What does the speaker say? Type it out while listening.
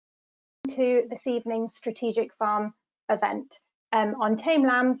to this evening's strategic farm event on tame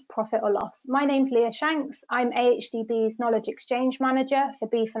lambs, profit or loss. My name's Leah Shanks. I'm AHDB's Knowledge Exchange Manager for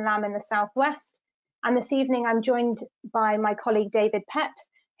beef and lamb in the Southwest. And this evening I'm joined by my colleague David Pett,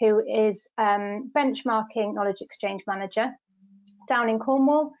 who is Benchmarking Knowledge Exchange Manager down in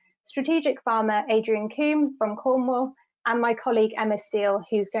Cornwall, strategic farmer Adrian Coombe from Cornwall, and my colleague Emma Steele,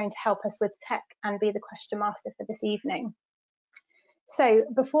 who's going to help us with tech and be the question master for this evening. So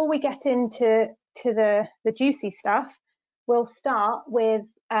before we get into the juicy stuff, we'll start with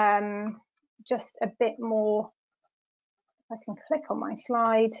just a bit more. If I can click on my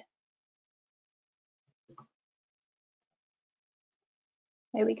slide.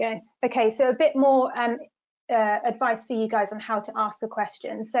 There we go. Okay, so a bit more advice for you guys on how to ask a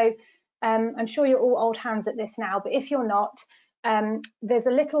question. So I'm sure you're all old hands at this now, but if you're not, there's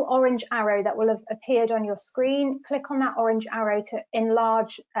a little orange arrow that will have appeared on your screen. Click on that orange arrow to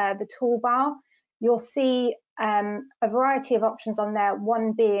enlarge the toolbar. You'll see a variety of options on there,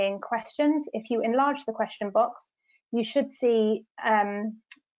 one being questions. If you enlarge the question box, you should see an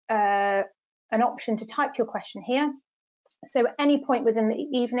option to type your question here. So at any point within the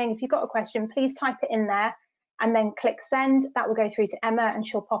evening, if you've got a question, please type it in there and then click send. That will go through to Emma and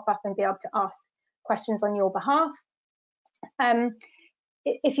she'll pop up and be able to ask questions on your behalf.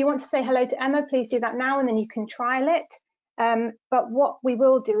 If you want to say hello to Emma, please do that now and then you can trial it. But what we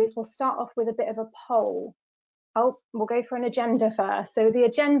will do is we'll start off with a bit of a poll. Oh, we'll go for an agenda first. So the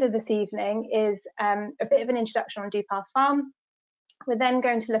agenda this evening is a bit of an introduction on Dupar Farm. We're then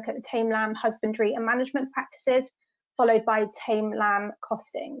going to look at the tame lamb husbandry and management practices, followed by tame lamb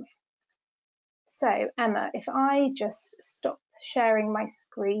costings. So Emma, if I just stop sharing my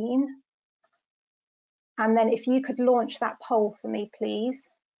screen, and then if you could launch that poll for me, please.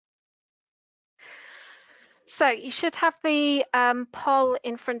 So you should have the poll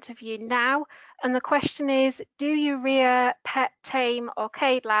in front of you now. And the question is, do you rear, pet, tame or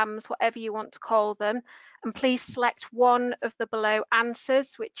cade lambs, whatever you want to call them? And please select one of the below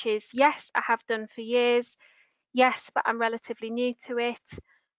answers, which is yes, I have done for years. Yes, but I'm relatively new to it.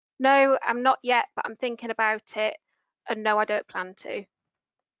 No, I'm not yet, but I'm thinking about it. And no, I don't plan to.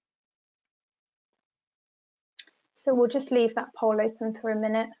 So we'll just leave that poll open for a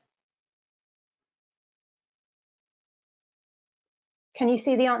minute. Can you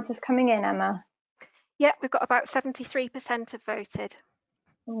see the answers coming in, Emma? Yeah, we've got about 73% have voted.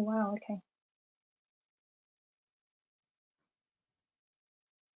 Oh, wow, okay.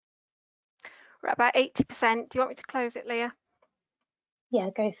 We're at about 80%. Do you want me to close it, Leah? Yeah,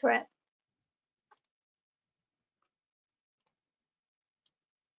 go for it.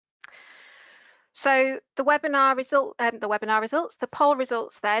 So the poll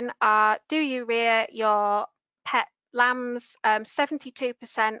results then are: do you rear your pet lambs?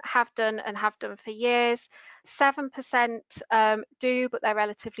 72% have done and have done for years. 7% do, but they're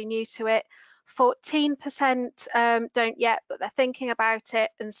relatively new to it. 14% don't yet, but they're thinking about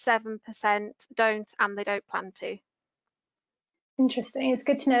it, and 7% don't and they don't plan to. Interesting. It's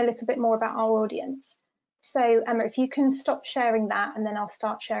good to know a little bit more about our audience. So Emma, if you can stop sharing that and then I'll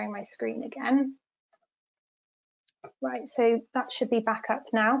start sharing my screen again. Right, so that should be back up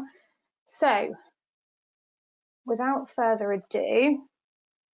now. So without further ado,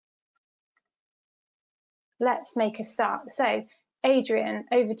 let's make a start. So Adrian,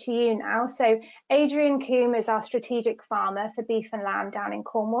 over to you now. So Adrian Coombe is our strategic farmer for beef and lamb down in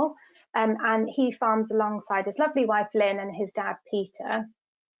Cornwall, and he farms alongside his lovely wife Lynn and his dad Peter.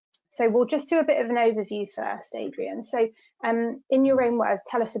 So we'll just do a bit of an overview first, Adrian. So in your own words,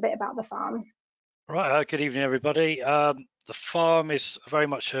 tell us a bit about the farm. Right, good evening everybody. The farm is very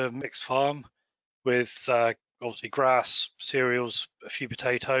much a mixed farm with obviously grass, cereals, a few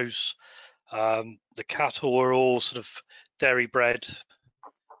potatoes. The cattle are all sort of dairy bred.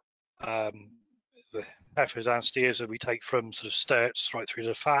 The heifers and steers that we take from sort of sterts right through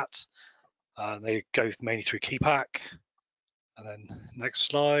to fat. They go mainly through keep-pack. And then next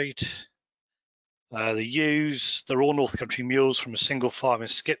slide. The ewes, they're all North Country mules from a single farm in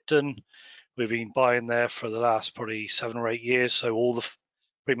Skipton. We've been buying there for the last probably 7 or 8 years. So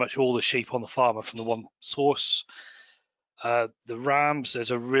pretty much all the sheep on the farm are from the one source. The rams,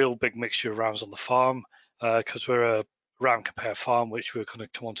 there's a real big mixture of rams on the farm because we're a ram compare farm, which we're going to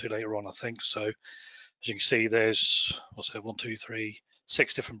come on to later on, I think. So as you can see, there's, what's it, 1, 2, 3,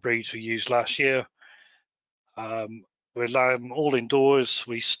 6 different breeds we used last year. We're lamb all indoors.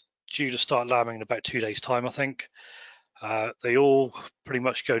 We're due to start lambing in about 2 days' time, I think. They all pretty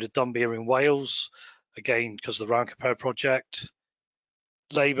much go to Dunbeer in Wales, again, because of the Ram Compare project.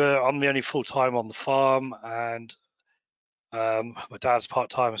 Labour, I'm the only full-time on the farm, and My dad's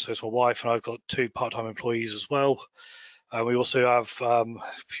part-time, so it's my wife, and I've got 2 part-time employees as well. We also have a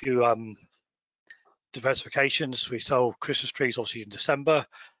few diversifications. We sell Christmas trees, obviously, in December.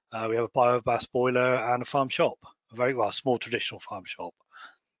 We have a biomass boiler and a farm shop, a very small traditional farm shop.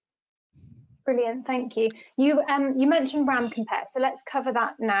 Brilliant, thank you. You mentioned RAM Compare, so let's cover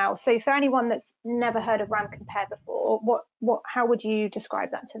that now. So for anyone that's never heard of RAM Compare before, how would you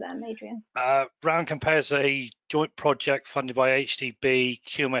describe that to them, Adrian? RAM Compare is a joint project funded by AHDB,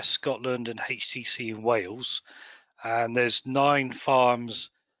 QMS Scotland, and HTC in Wales. And there's 9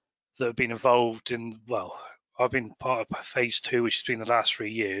 farms that have been involved in. Well, I've been part of phase 2, which has been the last 3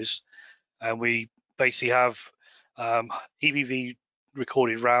 years, and we basically have EBV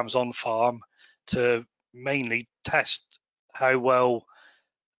recorded rams on farm to mainly test how well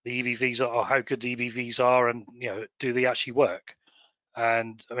the EBVs are, or how good the EBVs are, and do they actually work?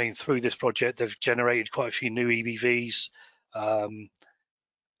 And I mean, through this project, they've generated quite a few new EBVs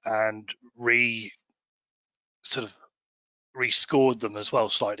and rescored them as well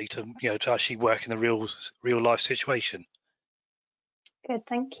slightly to to actually work in the real life situation. Good,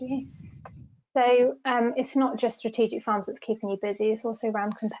 thank you. So it's not just strategic farms that's keeping you busy, it's also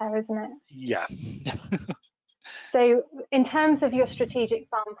RAM Compare, isn't it? Yeah. So in terms of your strategic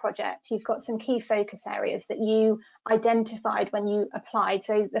farm project, you've got some key focus areas that you identified when you applied.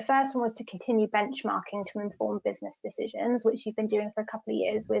 So the first one was to continue benchmarking to inform business decisions, which you've been doing for a couple of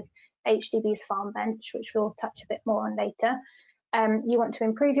years with HDB's Farm Bench, which we'll touch a bit more on later. You want to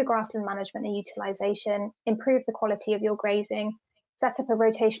improve your grassland management and utilisation, improve the quality of your grazing, set up a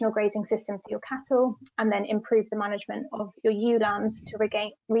rotational grazing system for your cattle, and then improve the management of your ewe lambs to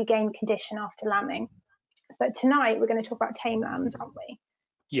regain condition after lambing. But tonight we're going to talk about tame lambs, aren't we?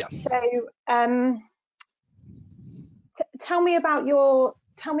 Yeah. So tell me about your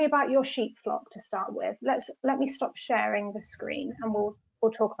sheep flock to start with. Let me stop sharing the screen and we'll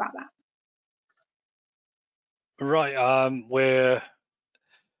talk about that. Right. We're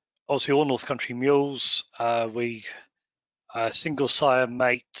obviously all North Country mules. We single sire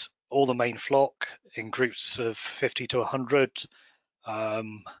mate all the main flock in groups of 50 to 100.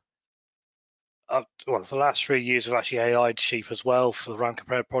 Well, the last 3 years we've actually AI'd sheep as well for the RAM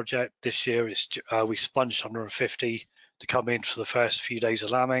Compare project. This year we sponged 150 to come in for the first few days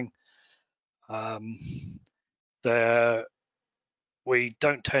of lambing. We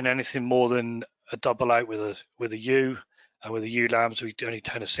don't turn anything more than a double out with a ewe, and with the ewe lambs we only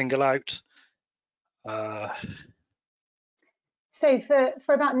turn a single out. So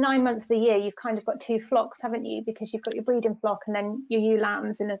for about 9 months of the year, you've kind of got 2 flocks, haven't you? Because you've got your breeding flock and then your ewe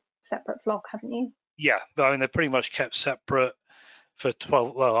lambs in a separate flock, haven't you? Yeah, but I mean they're pretty much kept separate for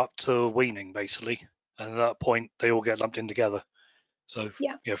 12, well, up to weaning basically, and at that point they all get lumped in together. So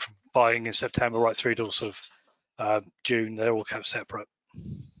yeah, from buying in September right through to sort of June, they're all kept separate.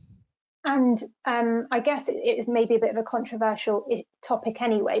 And I guess it is maybe a bit of a controversial topic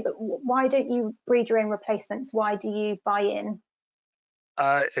anyway, but why don't you breed your own replacements? Why do you buy in?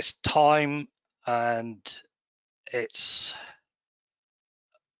 It's time, and it's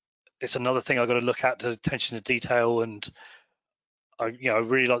another thing I've got to look at, to attention to detail, and I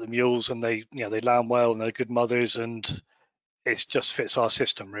really like the mules, and they lamb well and they're good mothers, and it just fits our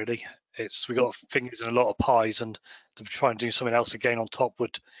system really. We got fingers in a lot of pies, and to try and do something else again on top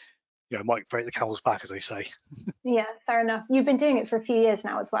would might break the camel's back, as they say. Yeah, fair enough. You've been doing it for a few years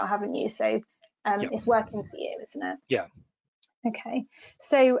now as well, haven't you? So it's working for you, isn't it? Yeah. Okay,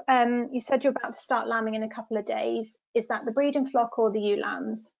 so you said you're about to start lambing in a couple of days. Is that the breeding flock or the ewe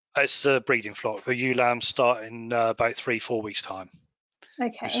lambs? It's the breeding flock. The ewe lambs start in about 3-4 weeks time.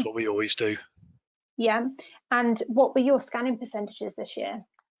 Okay. Which is what we always do. Yeah, and what were your scanning percentages this year?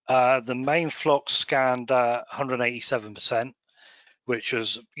 The main flock scanned 187%, which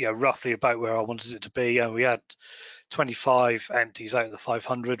was roughly about where I wanted it to be, and we had 25 empties out of the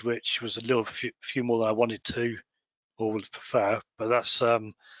 500, which was a little few more than I wanted to or would prefer. But that's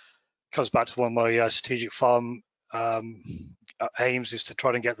comes back to one of my strategic farm aims, is to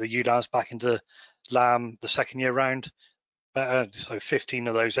try and get the ewe lambs back into lamb the second year round. So 15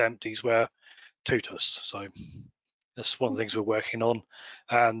 of those empties were tutus. So that's one of the things we're working on.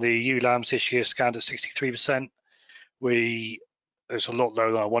 And the ewe lambs this year scanned at 63%. It's a lot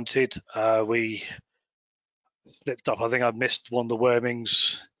lower than I wanted. We slipped up. I think I missed one of the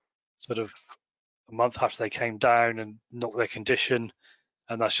wormings sort of a month after they came down and knocked their condition,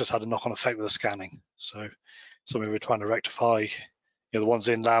 and that's just had a knock-on effect with the scanning. So something we're trying to rectify. The ones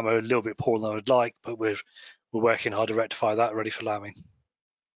in lamb are a little bit poorer than I would like, but we're working hard to rectify that, ready for lambing.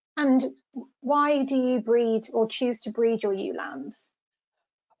 And why do you breed or choose to breed your ewe lambs?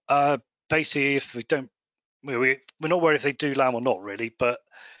 Basically, if we don't we're not worried if they do lamb or not really, but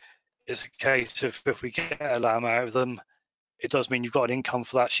it's a case of if we get a lamb out of them, it does mean you've got an income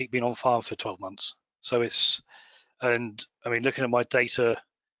for that sheep being on farm for 12 months. So and I mean, looking at my data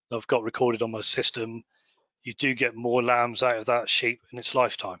that I've got recorded on my system, you do get more lambs out of that sheep in its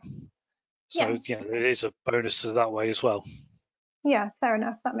lifetime. So yeah, there is a bonus to that way as well. Yeah, fair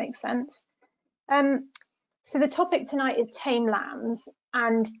enough. That makes sense. So the topic tonight is tame lambs,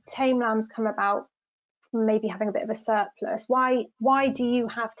 and tame lambs come about from maybe having a bit of a surplus. Why do you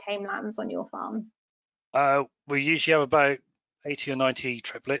have tame lambs on your farm? We usually have about 80 or 90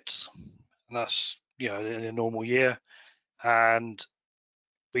 triplets, and that's, you know, in a normal year. And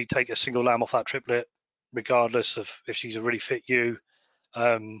we take a single lamb off that triplet, regardless of if she's a really fit ewe.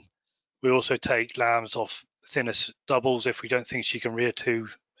 We also take lambs off thinnest doubles if we don't think she can rear too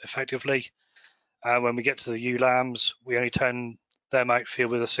effectively. And when we get to the ewe lambs, we only turn them out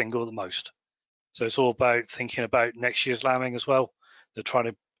field with a single at the most. So it's all about thinking about next year's lambing as well. They're trying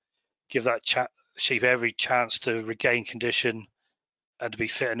to give that sheep every chance to regain condition and to be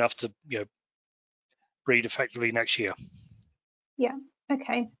fit enough to, you know, breed effectively next year. Yeah,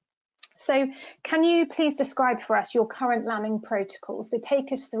 okay. So can you please describe for us your current lambing protocol? So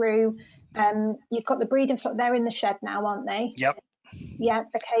take us through, you've got the breeding flock, they're in the shed now, aren't they? Yep. Yeah,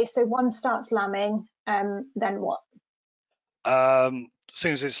 okay, so one starts lambing, then what? As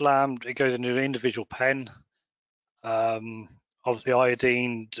soon as it's lambed, it goes into an individual pen. Obviously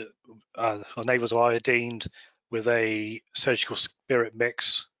iodined, our neighbours are iodined with a surgical spirit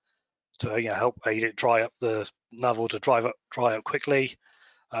mix to, you know, help aid it dry up the navel to dry up quickly.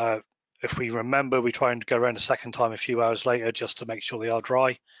 If we remember, we try and go around a second time a few hours later just to make sure they are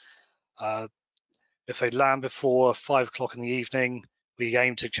dry. If they lamb before 5 o'clock in the evening, we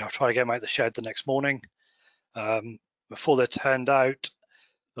aim to try to get them out of the shed the next morning. Before they're turned out,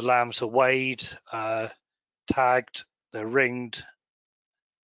 the lambs are weighed, tagged, they're ringed,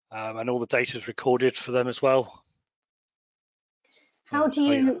 and all the data is recorded for them as well. How do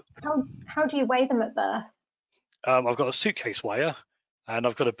you weigh them at birth? I've got a suitcase weigher, and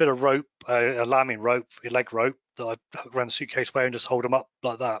I've got a bit of rope, a lambing rope, a leg rope that I hook around the suitcase weigher and just hold them up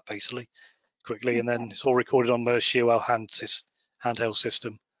like that, basically, quickly, and then it's all recorded on the Shearwell handheld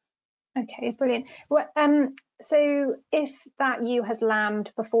system. Okay, brilliant. Well, so if that ewe has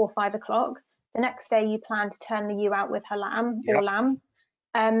lambed before 5 o'clock, the next day you plan to turn the ewe out with her lamb or lambs.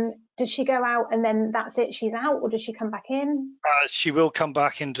 Does she go out and then that's it, she's out, or does she come back in? She will come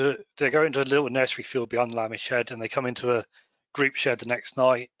back they go into a little nursery field behind the lambing shed, and they come into a group shed the next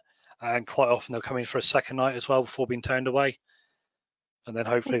night, and quite often they'll come in for a second night as well before being turned away. And then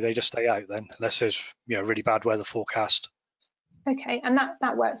hopefully they just stay out then, unless there's, you know, really bad weather forecast. Okay, and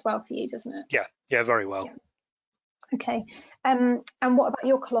that works well for you, doesn't it? Yeah, very well. Yeah. Okay, and what about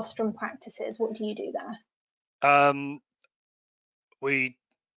your colostrum practices? What do you do there? We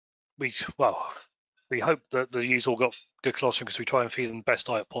hope that the ewes all got good colostrum because we try and feed them the best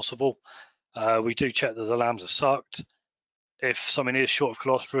diet possible. We do check that the lambs are sucked. If something is short of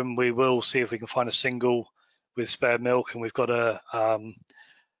colostrum, we will see if we can find a single with spare milk, and we've got a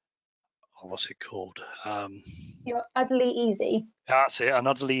what's it called? Your Udderly Easy. That's it, an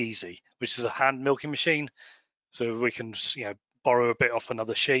Udderly Easy, which is a hand milking machine. So we can, you know, borrow a bit off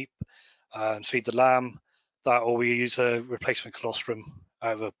another sheep and feed the lamb. That, or we use a replacement colostrum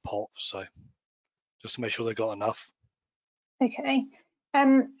out of a pot. So just to make sure they've got enough. Okay.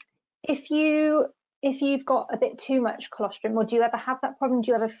 If you've got a bit too much colostrum, or do you ever have that problem?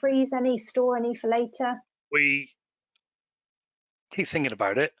 Do you ever freeze any, store any for later? We keep thinking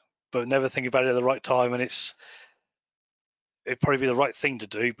about it, but never think about it at the right time. And it'd probably be the right thing to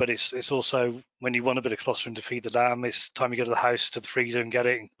do, but it's also, when you want a bit of colostrum to feed the lamb, it's time you go to the house, to the freezer and get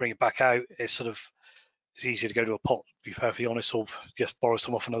it and bring it back out. It's easier to go to a pot, to be perfectly honest, or just borrow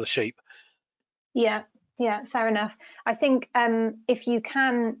some off another sheep. Yeah, fair enough. I think if you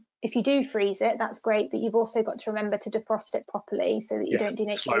do freeze it, that's great, but you've also got to remember to defrost it properly so that you don't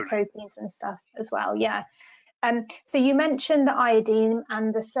denature the proteins and stuff as well. Yeah. So you mentioned the iodine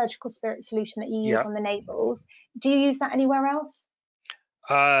and the surgical spirit solution that you use on the navels. Do you use that anywhere else?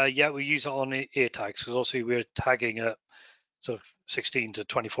 Yeah, we use it on ear tags, because obviously we're tagging at sort of 16 to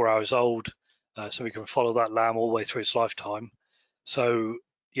 24 hours old, so we can follow that lamb all the way through its lifetime. So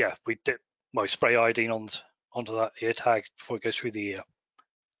yeah, we spray iodine onto that ear tag before it goes through the ear.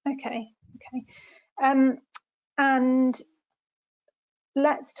 Okay. And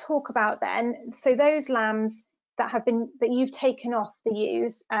let's talk about then, so those lambs that you've taken off the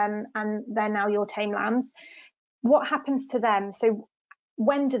ewes, and they're now your tame lambs, what happens to them? So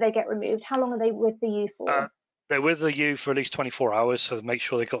when do they get removed? How long are they with the ewe for? They're with the ewe for at least 24 hours, so to make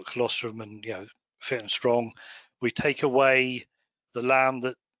sure they've got colostrum and, you know, fit and strong. We take away the lamb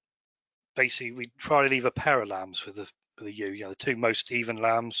that basically we try to leave a pair of lambs with the ewe, the two most even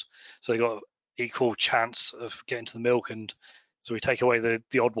lambs, so they got equal chance of getting to the milk, and so we take away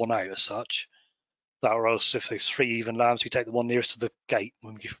the odd one out as such. That, or else if there's 3 even lambs, we take the one nearest to the gate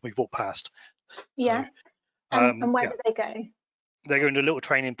when we walk past. Yeah. So, and where do they go? They go into a little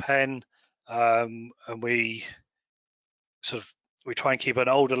training pen, and we try and keep an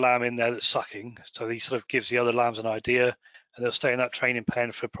older lamb in there that's sucking, so he sort of gives the other lambs an idea, and they'll stay in that training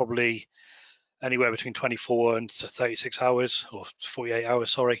pen for probably anywhere between 24 and 36 hours, or 48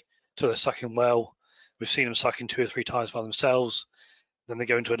 hours, sorry, till they're sucking well. We've seen them sucking 2 or 3 times by themselves. Then they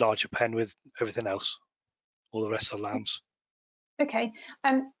go into a larger pen with everything else, all the rest of the lambs. Okay.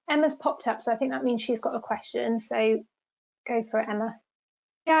 Emma's popped up, so I think that means she's got a question. So go for it, Emma.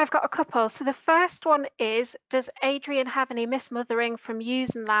 Yeah, I've got a couple. So the first one is, does Adrian have any mismothering from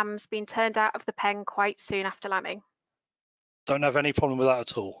ewes and lambs being turned out of the pen quite soon after lambing? Don't have any problem with that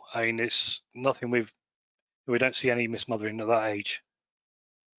at all. I mean, it's nothing we don't see any mismothering at that age.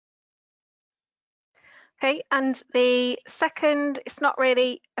 Okay, and the second, it's not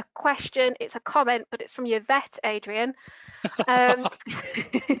really a question, it's a comment, but it's from your vet, Adrian.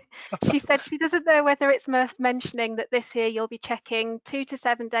 She said she doesn't know whether it's worth mentioning that this year you'll be checking 2 to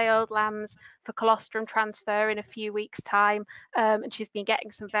 7 day old lambs for colostrum transfer in a few weeks' time, and she's been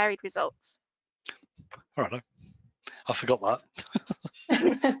getting some varied results. All right, I forgot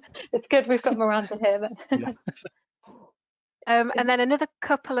that. It's good we've got Miranda here then. Yeah. And then another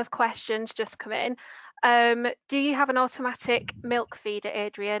couple of questions just come in. Do you have an automatic milk feeder,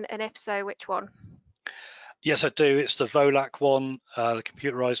 Adrian, and if so, which one? Yes, I do. It's the Volac one, the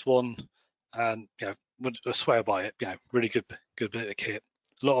computerized one, and would swear by it. Really good bit of kit.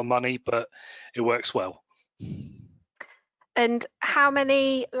 A lot of money, but it works well. And how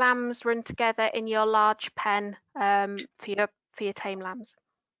many lambs run together in your large pen for your tame lambs?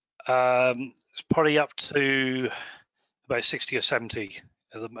 It's probably up to about 60 or 70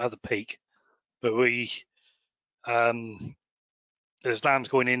 at the peak, but there's lambs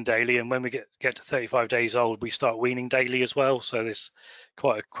going in daily, and when we get to 35 days old, we start weaning daily as well, so there's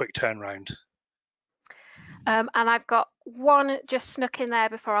quite a quick turnaround. And I've got one just snuck in there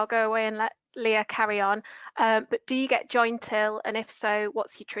before I'll go away and let Leah carry on. But do you get joint ill, and if so,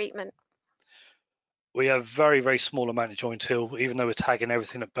 what's your treatment? We have very, very small amount of joint ill, even though we're tagging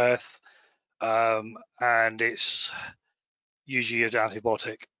everything at birth, and it's usually an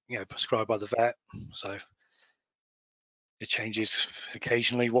antibiotic, prescribed by the vet. So it changes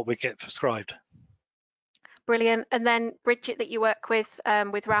occasionally what we get prescribed. Brilliant. And then Bridget, that you work with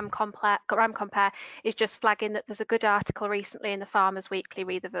Ram Compare, is just flagging that there's a good article recently in the Farmers Weekly,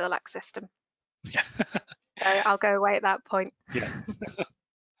 read the Volac system. Yeah. So I'll go away at that point. Yeah.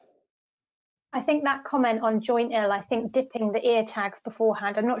 I think that comment on joint ill, I think dipping the ear tags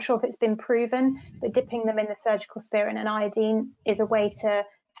beforehand, I'm not sure if it's been proven, but dipping them in the surgical spirit and iodine is a way to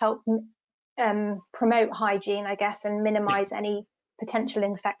help promote hygiene, I guess, and minimize any potential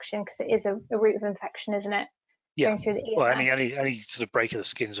infection, because it is a route of infection, isn't it? Yeah. Going through the ear. Well, any sort of break of the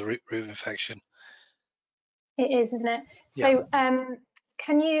skin is a route of infection. It is, isn't it? Yeah. So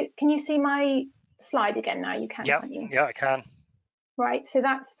can you see my slide again now? You can, Yeah. can't you? Yeah, I can. Right. So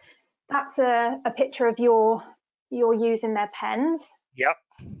that's a picture of your using their pens. Yep.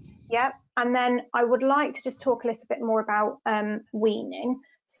 Yep. And then I would like to just talk a little bit more about weaning.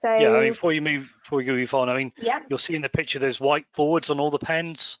 So yeah, I mean, before we move on, I mean, yeah, you'll see in the picture there's whiteboards on all the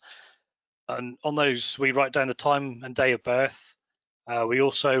pens, and on those we write down the time and day of birth. We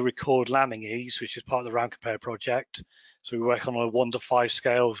also record lambing ease, which is part of the Ram Compare project. So we work on a 1 to 5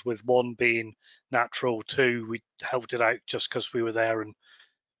 scales, with 1 being natural, 2 we helped it out just because we were there and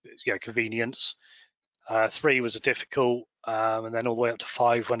convenience. 3 was a difficult, and then all the way up to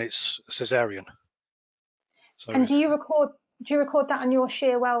 5 when it's cesarean. So and do you record that on your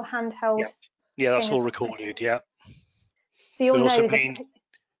Shearwell handheld? Yeah, that's all well? recorded. Yeah. So you'll know this.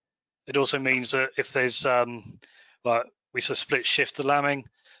 It also means that if there's like we sort of split shift the lambing,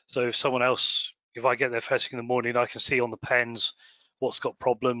 so if I get there first thing in the morning, I can see on the pens what's got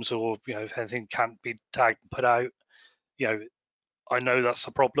problems, or if anything can't be tagged and put out. I know that's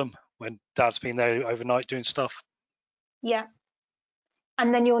a problem when Dad's been there overnight doing stuff. Yeah.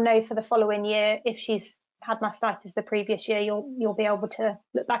 And then you'll know for the following year if she's had mastitis the previous year. You'll be able to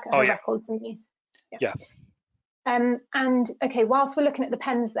look back at her records, won't you? Yeah. And okay, whilst we're looking at the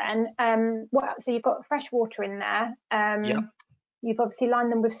pens then, so you've got fresh water in there. You've obviously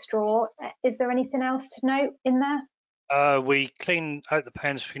lined them with straw. Is there anything else to note in there? We clean out the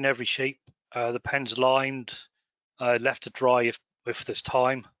pens between every sheep. The pen's limed, left to dry if there's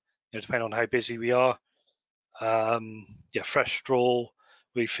time. depending on how busy we are. Yeah, fresh straw.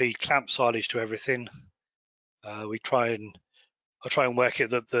 We feed clamp silage to everything. I try and work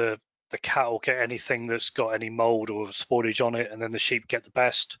it that the cattle get anything that's got any mold or spoilage on it, and then the sheep get the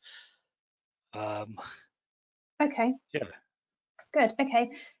best. Okay. Yeah. Good.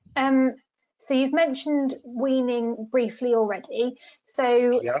 Okay. So you've mentioned weaning briefly already.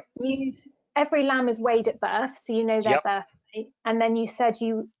 So Yeah. every lamb is weighed at birth, so you know their Yep. birth weight, and then you said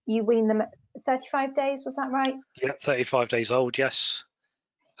you wean them at 35 days. Was that right? Yeah, 35 days old. Yes.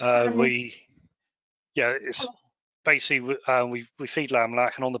 It's basically we feed lamb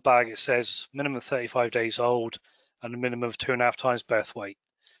lac, and on the bag it says minimum 35 days old and a minimum of 2.5 times birth weight.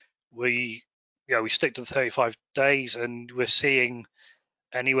 We stick to the 35 days, and we're seeing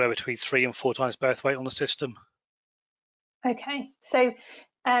anywhere between 3 and 4 times birth weight on the system. Okay. So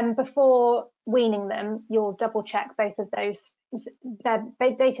before weaning them, you'll double check both of those, their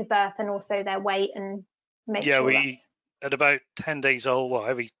date of birth and also their weight, and make sure that's... At about 10 days old, well,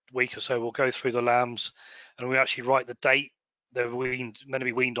 every week or so, we'll go through the lambs, and we actually write the date they're meant to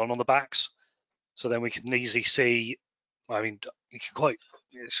be weaned on the backs, so then we can easily see. I mean,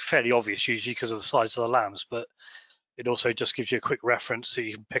 it's fairly obvious usually because of the size of the lambs, but it also just gives you a quick reference so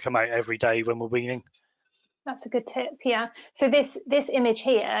you can pick them out every day when we're weaning. That's a good tip. Yeah. So this image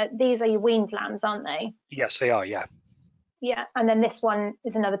here, these are your weaned lambs, aren't they? Yes, they are. Yeah. Yeah. And then this one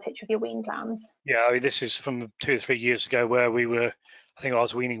is another picture of your weaned lambs. Yeah, I mean, this is from 2 or 3 years ago where I think I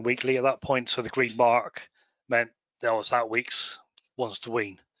was weaning weekly at that point, so the green mark meant that was that week's ones to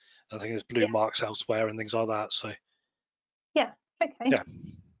wean. I think there's blue marks elsewhere and things like that. So yeah, okay. Yeah.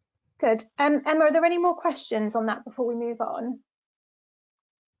 Good. Emma, are there any more questions on that before we move on?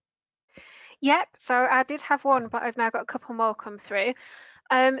 Yep, so I did have one, but I've now got a couple more come through.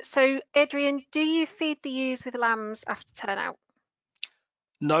 So Adrian, do you feed the ewes with lambs after turnout?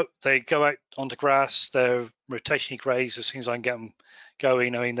 No, they go out onto grass. They're rotationally grazed as soon as I can get them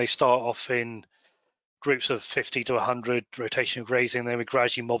going. I mean, they start off in groups of 50 to 100 rotational grazing. Then we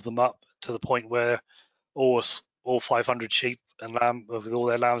gradually mob them up to the point where all 500 sheep and lamb with all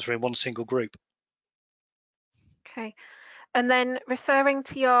their lambs are in one single group. Okay. And then referring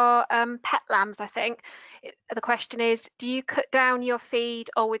to your pet lambs, I think the question is, do you cut down your feed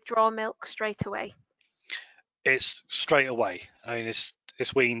or withdraw milk straight away? It's straight away. I mean, it's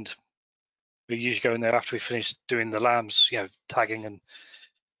weaned. We usually go in there after we finish doing the lambs, tagging and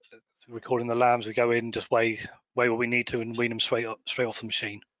recording the lambs. We go in, just weigh what we need to, and wean them straight off the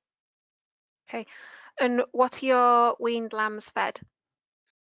machine. Okay. And what are your weaned lambs fed?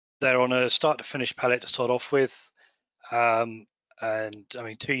 They're on a start to finish pellet to start off with. And I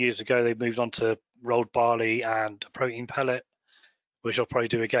mean, 2 years ago, they moved on to rolled barley and a protein pellet, which I'll probably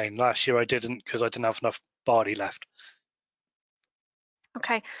do again. Last year I didn't because I didn't have enough barley left.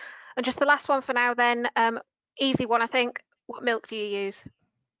 Okay. And just the last one for now then, easy one, I think. What milk do you use?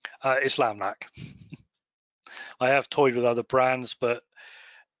 It's lamb lac. I have toyed with other brands, but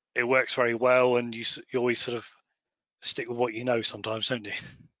it works very well, and you always sort of stick with what you know sometimes, don't you?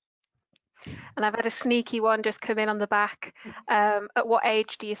 And I've had a sneaky one just come in on the back. At what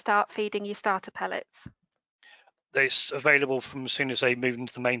age do you start feeding your starter pellets? It's available from as soon as they move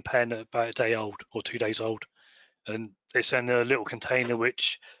into the main pen at about a day old or 2 days old, and it's in a little container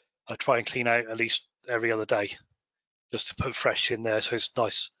which I try and clean out at least every other day, just to put fresh in there, so it's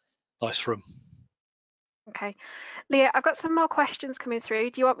nice for them. Okay, Leah, I've got some more questions coming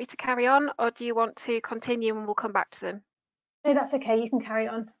through. Do you want me to carry on, or do you want to continue and we'll come back to them? No, that's okay. You can carry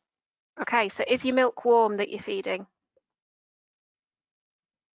on. Okay, so is your milk warm that you're feeding?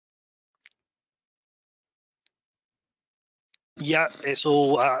 Yeah, it's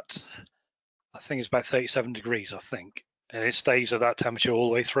all at, I think it's about 37 degrees, I think, and it stays at that temperature all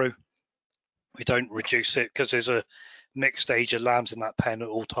the way through. We don't reduce it because there's a mixed age of lambs in that pen at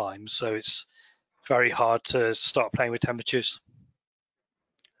all times, so it's very hard to start playing with temperatures.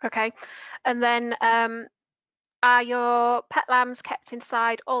 Okay, and then are your pet lambs kept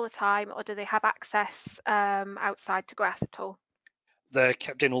inside all the time, or do they have access outside to grass at all? They're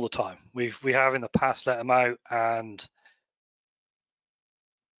kept in all the time. We have in the past let them out, and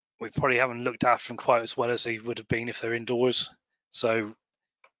we probably haven't looked after them quite as well as they would have been if they're indoors. So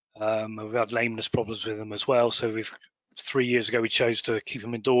we've had lameness problems with them as well. So 3 years ago we chose to keep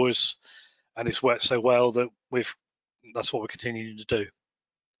them indoors, and it's worked so well that that's what we're continuing to do.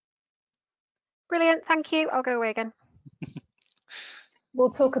 Brilliant, thank you. I'll go away again.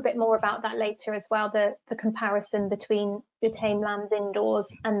 We'll talk a bit more about that later as well, the comparison between your tame lambs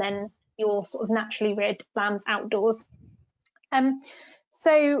indoors and then your sort of naturally reared lambs outdoors.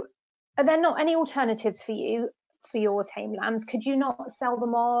 So are there not any alternatives for you for your tame lambs, could you not sell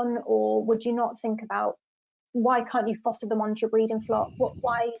them on, or would you not think about why can't you foster them onto your breeding flock?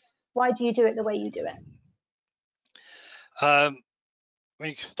 Why do you do it the way you do it? When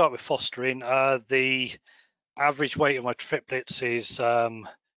you start with fostering, the average weight of my triplets is about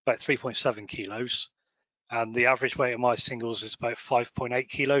 3.7 kilos, and the average weight of my singles is about 5.8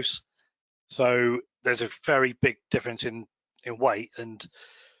 kilos. So there's a very big difference in weight, and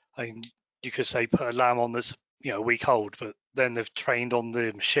I mean, you could say put a lamb on that's a week old, but then they've trained on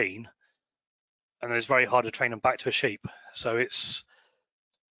the machine, and it's very hard to train them back to a sheep. So it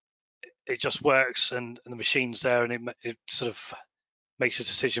just works, and the machine's there, and it sort of makes a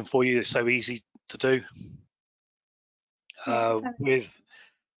decision for you. It's so easy to do. With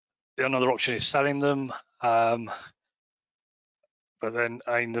another option is selling them, but then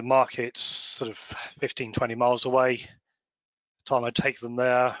the market's sort of 15-20 miles away. The time I take them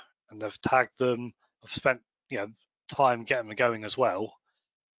there, and they've tagged them, I've spent time getting them going as well.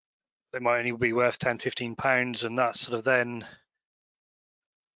 They might only be worth £10-15, and that's sort of then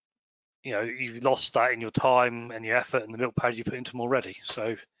you've lost that in your time and your effort and the milk powder you put into them already.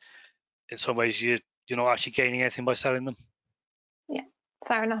 So in some ways you're not actually gaining anything by selling them. Yeah,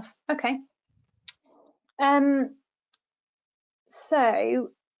 fair enough. Okay. So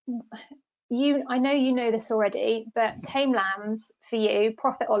I know you know this already, but tame lambs for you,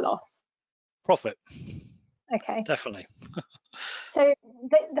 profit or loss? Profit. Okay. Definitely. So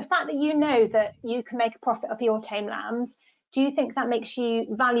the fact that you know that you can make a profit of your tame lambs, do you think that makes you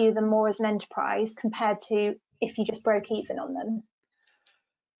value them more as an enterprise compared to if you just broke even on them?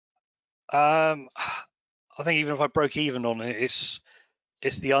 I think even if I broke even on it, it's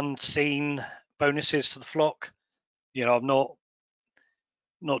the unseen bonuses to the flock. I'm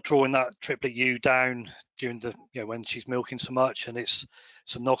not drawing that triplet ewe down during the when she's milking so much, and it's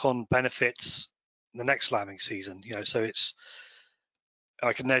some knock-on benefits in the next lambing season. So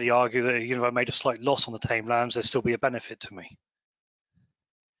I can nearly argue that if I made a slight loss on the tame lambs, there'd still be a benefit to me.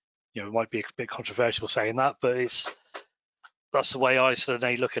 It might be a bit controversial saying that, but that's the way I sort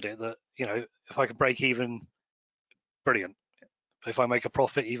of look at it. That if I can break even, brilliant. If I make a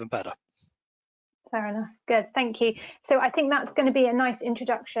profit, even better. Fair enough. Good, thank you. So I think that's going to be a nice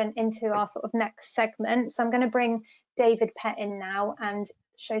introduction into our sort of next segment. So I'm going to bring David Pett in now and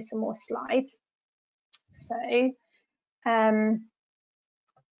show some more slides. So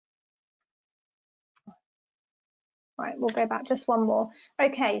right, we'll go back just one more.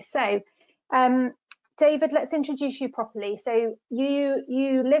 Okay, so David, let's introduce you properly. So you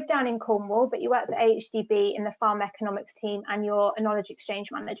live down in Cornwall, but you work at AHDB in the Farm Economics team, and you're a knowledge exchange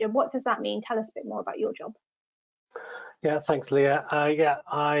manager. What does that mean? Tell us a bit more about your job. Yeah, thanks, Leah.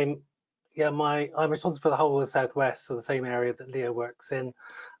 I'm responsible for the whole of the southwest, so the same area that Leah works in,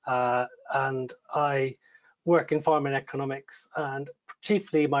 and I work in farming economics, and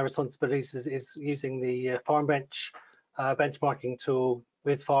chiefly my responsibilities is using the farm bench benchmarking tool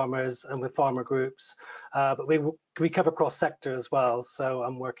with farmers and with farmer groups, but we cover cross sector as well. So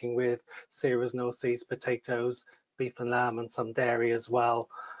I'm working with cereals, no seeds, potatoes, beef and lamb, and some dairy as well.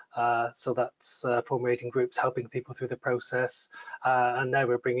 So that's formulating groups, helping people through the process, and now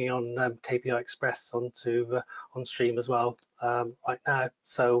we're bringing on KPI Express on stream as well right now.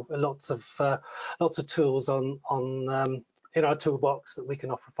 So lots of tools on in our toolbox that we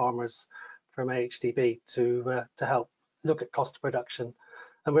can offer farmers from AHDB to help look at cost of production,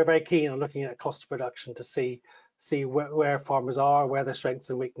 and we're very keen on looking at cost of production to see where farmers are, where their strengths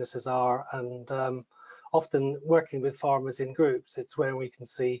and weaknesses are, and often working with farmers in groups, it's where we can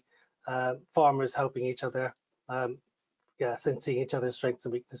see farmers helping each other, and seeing each other's strengths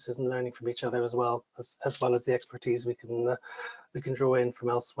and weaknesses and learning from each other as well as the expertise we can draw in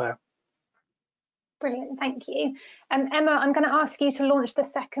from elsewhere. Brilliant, thank you. Emma, I'm going to ask you to launch the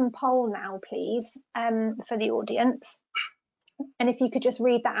second poll now, please, for the audience. And if you could just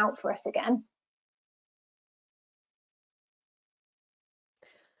read that out for us again.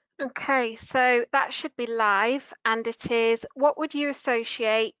 Okay, so that should be live, and it is: what would you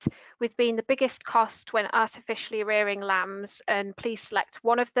associate with being the biggest cost when artificially rearing lambs? And please select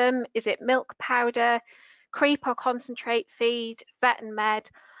one of them. Is it milk powder, creep or concentrate feed, vet and med,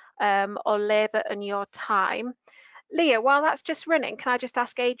 or labour and your time? Leah, while that's just running, can I just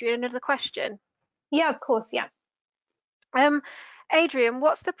ask Adrian another question? Yeah, of course, yeah. Adrian,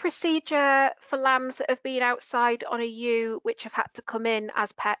 what's the procedure for lambs that have been outside on a ewe which have had to come in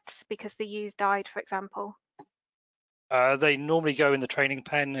as pets because the ewes died, for example? They normally go in the training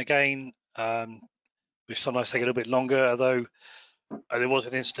pen again, which sometimes take a little bit longer, although there was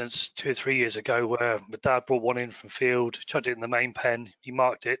an instance 2 or 3 years ago where my dad brought one in from field, chucked it in the main pen, he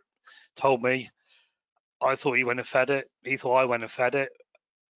marked it, told me, I thought he went and fed it. He thought I went and fed it.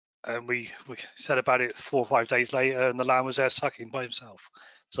 And we said about it 4 or 5 days later, and the lamb was there sucking by himself.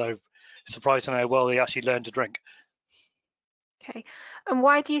 So surprising how well he actually learned to drink. Okay. And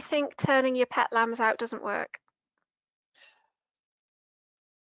why do you think turning your pet lambs out doesn't work?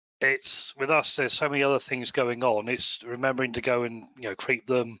 It's with us. There's so many other things going on. It's remembering to go and creep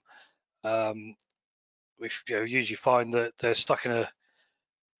them. We usually find that they're stuck in a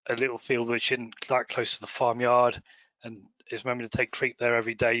little field which isn't that close to the farmyard, and it's remembering to take creep there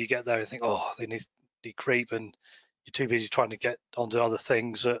every day. You get there and think, oh, they need creep, and you're too busy trying to get onto other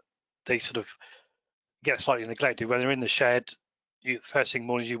things that they sort of get slightly neglected. When they're in the shed, first thing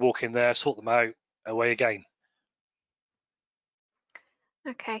morning you walk in there, sort them out, away again.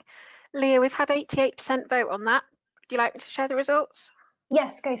 Okay. Leah, we've had 88% vote on that. Would you like me to share the results?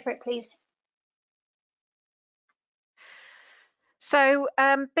 Yes, go for it, please. So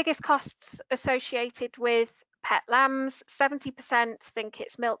biggest costs associated with pet lambs, 70% think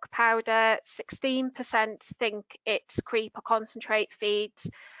it's milk powder, 16% think it's creep or concentrate feeds,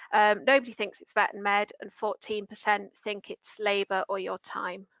 nobody thinks it's vet and med, and 14% think it's labour or your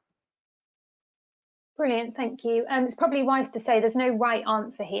time. Brilliant, thank you. It's probably wise to say there's no right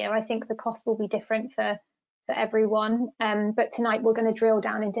answer here. I think the cost will be different for everyone, but tonight we're going to drill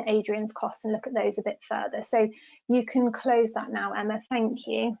down into Adrian's costs and look at those a bit further. So you can close that now, Emma, thank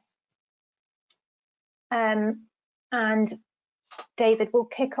you. And David, we'll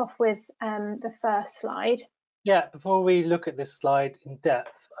kick off with the first slide. Yeah, before we look at this slide in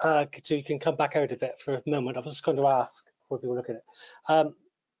depth, so you can come back out of it for a moment. I was just going to ask before people look at it.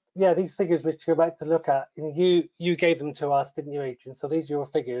 Yeah, these figures which you're about to look at, you gave them to us, didn't you, Adrian? So these are your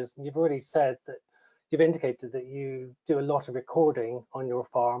figures, and you've already said that you've indicated that you do a lot of recording on your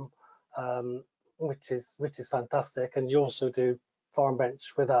farm, which is fantastic, and you also do farm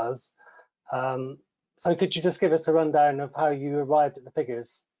bench with us. So could you just give us a rundown of how you arrived at the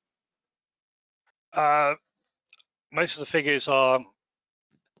figures? Most of the figures are,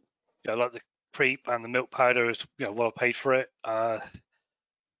 like the creep and the milk powder is what I paid for it.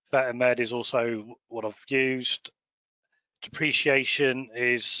 Vet and med is also what I've used. Depreciation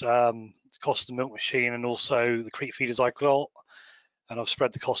is the cost of the milk machine and also the creep feeders I got, and I've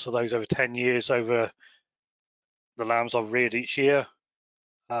spread the cost of those over 10 years over the lambs I've reared each year.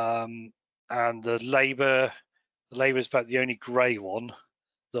 And the labour is about the only grey one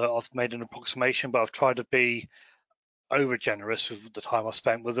that I've made an approximation, but I've tried to be over generous with the time I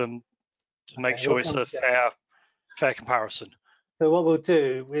spent with them to make sure it's a fair comparison. So what we'll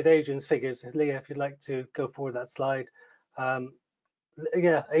do with Adrian's figures is, Leah, if you'd like to go forward that slide.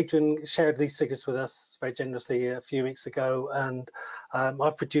 Yeah, Adrian shared these figures with us very generously a few weeks ago, and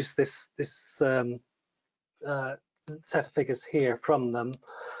I've produced this set of figures here from them.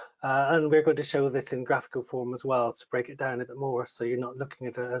 And we're going to show this in graphical form as well to break it down a bit more, so you're not looking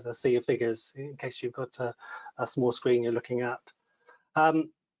at it as a sea of figures in case you've got a small screen you're looking at.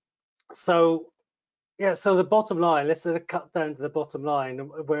 So the bottom line, let's sort of cut down to the bottom line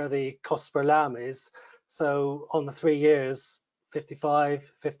where the cost per lamb is. So on the 3 years, 55,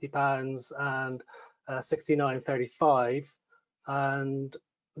 £50 and 69.35, and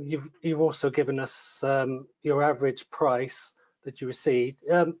you've also given us your average price that you received.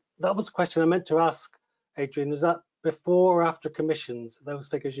 That was a question I meant to ask, Adrian. Was that before or after commissions, those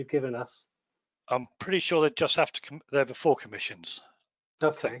figures you've given us? I'm pretty sure they're just they're before commissions.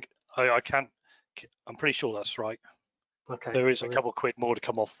 Okay. I think. I can't. I'm pretty sure that's right. Okay. There is a couple of quid more to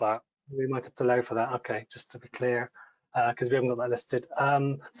come off that. We might have to allow for that. Okay, just to be clear, because we haven't got that listed.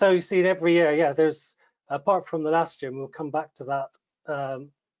 So you see, every year, yeah, there's, apart from the last year, and we'll come back to that,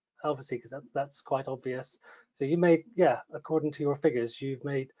 obviously, because that's quite obvious. So you made, yeah, according to your figures, you've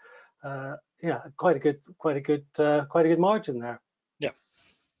made, yeah, quite a good margin there. Yeah.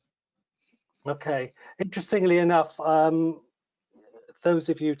 Okay. Interestingly enough, those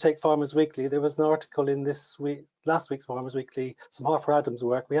of you who take Farmers Weekly, there was an article in last week's Farmers Weekly, some Harper Adams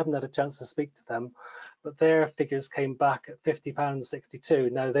work. We haven't had a chance to speak to them, but their figures came back at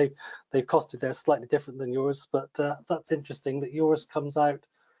 £50.62. Now they've costed theirs slightly different than yours, but that's interesting that yours comes out,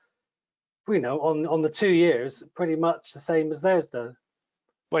 on the 2 years pretty much the same as theirs does.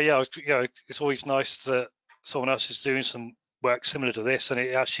 Well, yeah, it's always nice that someone else is doing some work similar to this, and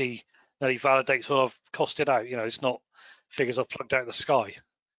it actually nearly validates what I've costed out. It's not figures I've plucked out of the sky.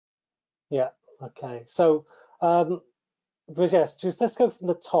 Yeah. Okay. So, but yes, just let's go from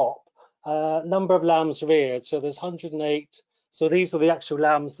the top. Number of lambs reared. So there's 108. So these are the actual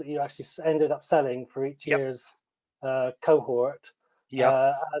lambs that you actually ended up selling for each year's cohort.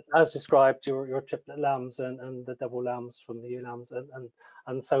 Yeah. as described, your triplet lambs and the double lambs from the ewe lambs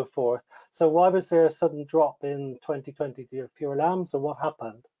and so forth. So why was there a sudden drop in 2020? Do you have fewer lambs, or what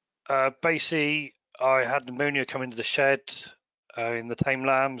happened? Basically, I had pneumonia come into the shed in the tame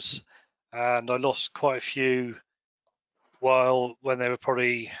lambs, and I lost quite a few when they were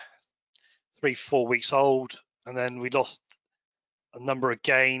probably 3-4 weeks old, and then we lost a number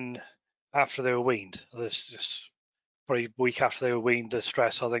again after they were weaned. This just probably a week after they were weaned, the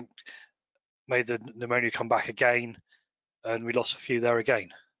stress I think made the pneumonia come back again, and we lost a few there again.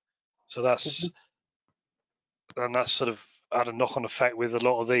 So that's sort of had a knock-on effect with a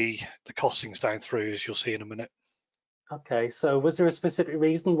lot of the costings down through, as you'll see in a minute. Okay, so was there a specific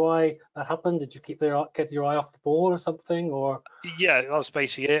reason why that happened? Did you get your eye off the ball or something, or? Yeah, that was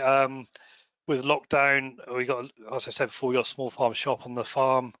basically it. With lockdown, we got, as I said before, we got a small farm shop on the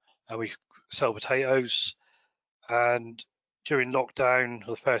farm, and we sell potatoes. And during lockdown,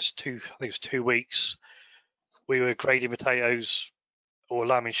 the first I think it was 2 weeks, we were grading potatoes or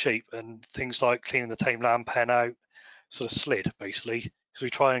lambing sheep, and things like cleaning the tame lamb pen out sort of slid basically, because we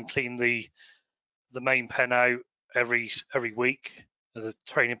try and clean the main pen out every week, and the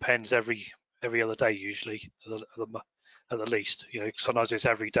training pens every other day usually at the least. You know, sometimes it's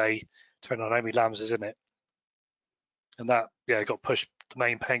every day, depending on how many lambs is in it. And that got pushed. The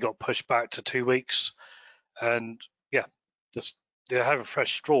main pen got pushed back to 2 weeks, and just having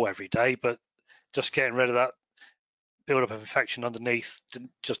fresh straw every day, but just getting rid of that build up of infection underneath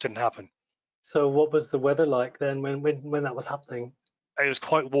just didn't happen. So what was the weather like then when that was happening? It was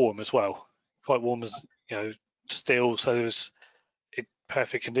quite warm as well, quite warm as still, so it was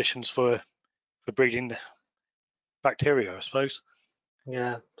perfect conditions for breeding bacteria, I suppose.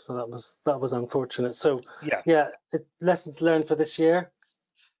 Yeah, so that was unfortunate. So yeah, lessons learned for this year.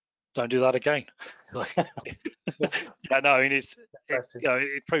 Don't do that again. Yeah, no, I mean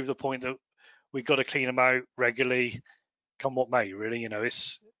it proved the point that we've got to clean them out regularly, come what may. Really,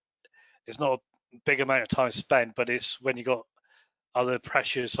 it's not a big amount of time spent, but it's when you got other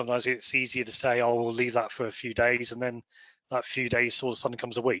pressures. Sometimes it's easier to say, "Oh, we'll leave that for a few days," and then that few days all of a sudden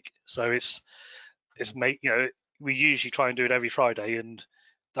comes a week. So it's we usually try and do it every Friday, and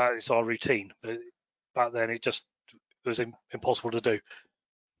that is our routine. But back then, it was impossible to do.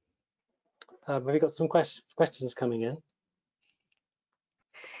 Have we got some questions coming in?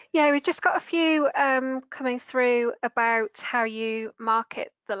 Yeah, we've just got a few coming through about how you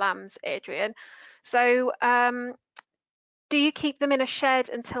market the lambs, Adrian. So do you keep them in a shed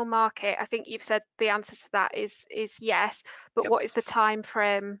until market? I think you've said the answer to that is yes, but Yep. What is the time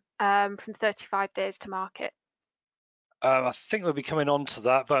frame from 35 days to market? I think we'll be coming on to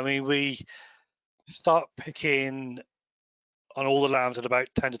that, but I mean, we start picking on all the lambs at about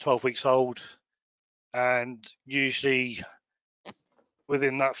 10 to 12 weeks old, and usually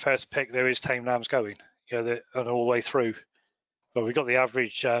within that first pick there is tame lambs going, and all the way through. But we've got the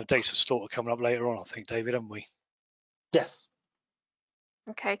average days of slaughter coming up later on, I think, David, haven't we? Yes.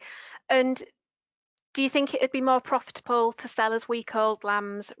 Okay, and do you think it'd be more profitable to sell as week-old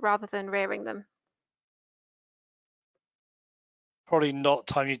lambs rather than rearing them? Probably not.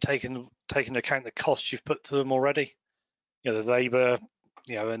 Time you take into account the costs you've put to them already. The labour,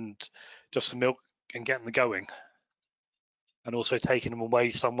 and just the milk and getting them going, and also taking them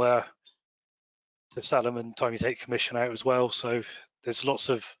away somewhere to sell them, and time you take commission out as well. So there's lots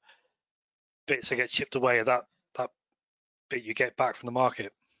of bits that get chipped away at that bit you get back from the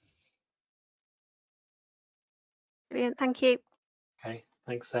market. Brilliant, thank you. Okay,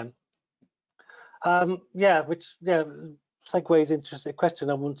 thanks, Sam. Segues into a question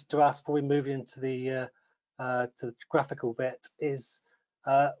I wanted to ask before we move into the graphical bit is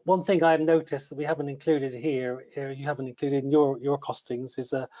one thing I've noticed that we haven't included here, you haven't included in your costings,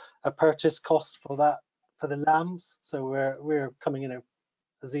 is a purchase cost for the lambs. So we're coming in at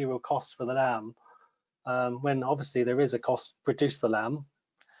a zero cost for the lamb, when obviously there is a cost to produce the lamb.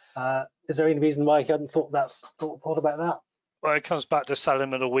 Is there any reason why you hadn't thought about that? Well, it comes back to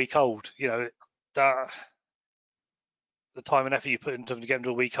selling them at a week old. That the time and effort you put into them to get them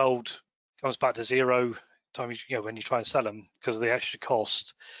to a week old comes back to zero time. When you try and sell them because of the extra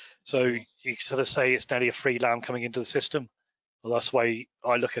cost. So you sort of say it's nearly a free lamb coming into the system. Well, that's the way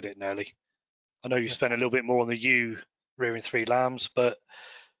I look at it, nearly. I know you spend a little bit more on the ewe rearing 3 lambs, but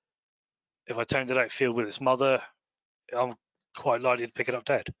if I turned it out field with its mother, I'm quite likely to pick it up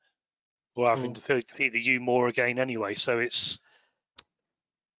dead, or having to feed the ewe more again anyway. So it's,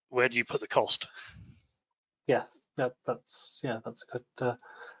 where do you put the cost? Yes, that's a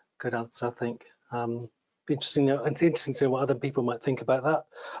good answer, I think. Interesting to know what other people might think about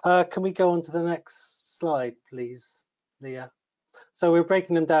that. Can we go on to the next slide, please, Leah? So we're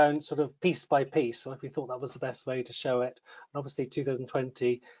breaking them down sort of piece by piece. So if we thought that was the best way to show it, and obviously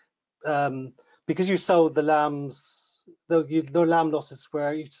 2020, because you sold the lambs, the lamb losses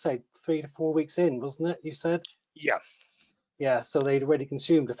were, you say 3 to 4 weeks in, wasn't it? You said. Yeah. Yeah. So they'd already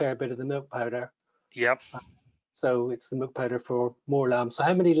consumed a fair bit of the milk powder. Yeah. So it's the milk powder for more lambs. So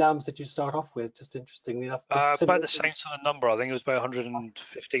how many lambs did you start off with? Just interestingly enough. About the same sort of number. I think it was about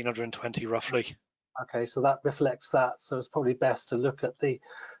 115, 120 roughly. Okay, so that reflects that. So it's probably best to look at the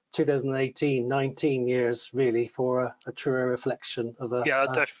 2018-19 years really for a truer reflection of the. Yeah,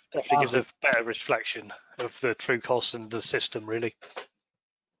 definitely gives a better reflection of the true costs and the system really.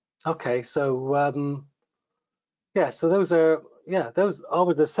 Okay, so yeah, so those are, yeah, those, I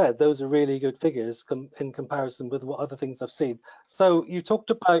would have said those are really good figures in comparison with what other things I've seen. So you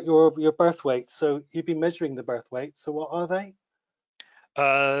talked about your birth weights. So you've been measuring the birth weights. So what are they?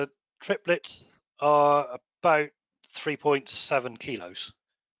 Triplets are about 3.7 kilos,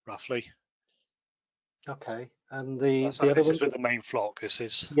 roughly. Okay, and the This other is ones? with the main flock. This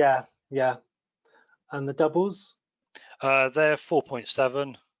is. Yeah, yeah, and the doubles? They're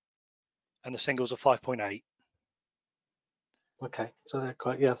 4.7, and the singles are 5.8. Okay, so they're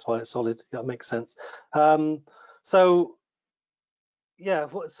quite, yeah, that's why it's solid. That makes sense. So yeah,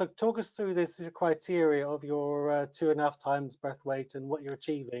 so talk us through this criteria of your 2.5 times birth weight and what you're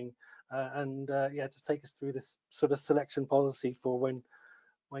achieving, and yeah, just take us through this sort of selection policy for when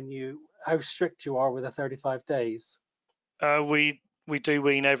you, how strict you are with the 35 days. We do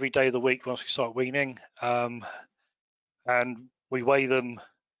wean every day of the week once we start weaning, and we weigh them,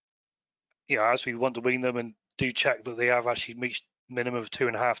 you know, as we want to wean them, and do check that they have actually reached minimum of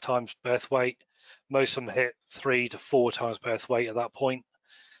 2.5 times birth weight. Most of them hit 3 to 4 times birth weight at that point.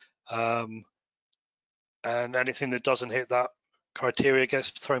 And anything that doesn't hit that criteria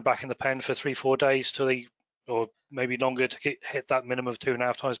gets thrown back in the pen for 3-4 days till they, or maybe longer, to hit that minimum of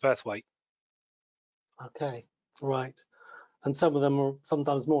 2.5 times birth weight. Okay, right. And some of them are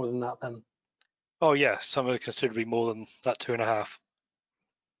sometimes more than that then. Oh yeah, some are considerably more than that 2.5.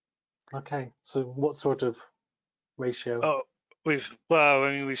 Okay, so what sort of ratio? Oh, we've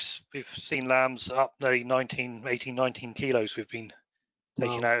seen lambs up nearly 18, 19 kilos we've been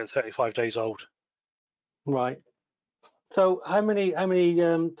taking out at 35 days old. Right. So how many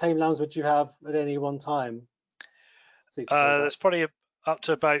tame lambs would you have at any one time? There's probably up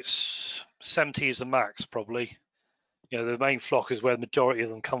to about 70 is the max, probably. You know, the main flock is where the majority of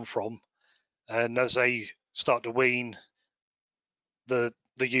them come from, and as they start to wean, the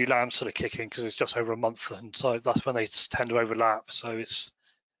ewe lambs sort of kick in because it's just over a month, and so that's when they tend to overlap. So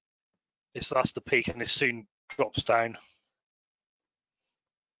that's the peak, and it soon drops down.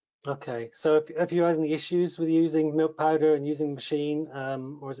 Okay, so have you had any issues with using milk powder and using the machine,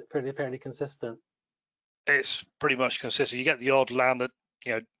 or is it fairly consistent? It's pretty much consistent. You get the odd lamb that,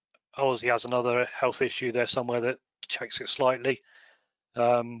 you know, obviously has another health issue there somewhere that checks it slightly,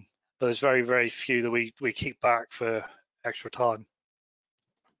 but there's very, very few that we keep back for extra time.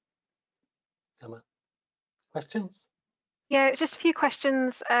 Emma, questions? Yeah, just a few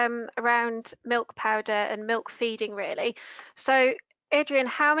questions around milk powder and milk feeding, really. So, Adrian,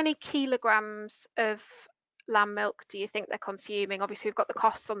 how many kilograms of lamb milk do you think they're consuming? Obviously, we've got the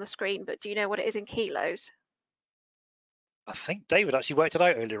costs on the screen, but do you know what it is in kilos? I think David actually worked it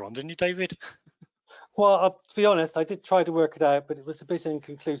out earlier on, didn't you, David? Well, to be honest, I did try to work it out, but it was a bit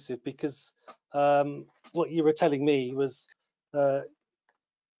inconclusive because what you were telling me was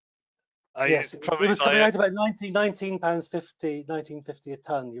yes, it was coming out about £19.50 a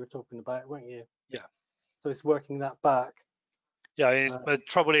tonne. You were talking about, weren't you? Yeah. So it's working that back. Yeah, the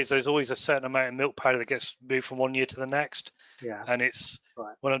trouble is there's always a certain amount of milk powder that gets moved from one year to the next. Yeah. And it's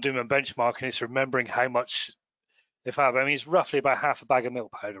right. When I'm doing my benchmarking, it's remembering how much if I have. I mean, it's roughly about half a bag of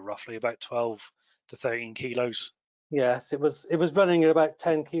milk powder, roughly about 12 to 13 kilos. Yes, it was running at about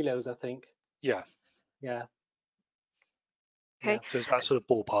 10 kilos, I think. Yeah. Yeah. Okay. Yeah, so it's that sort of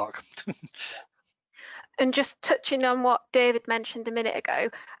ballpark. And just touching on what David mentioned a minute ago,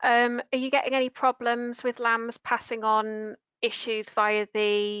 are you getting any problems with lambs passing on issues via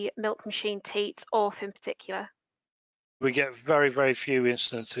the milk machine teat, ORF in particular? We get very, very few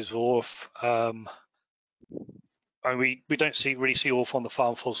instances of ORF. And we don't really see ORF on the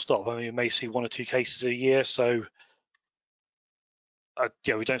farm full stop. I mean, we may see 1 or 2 cases a year, so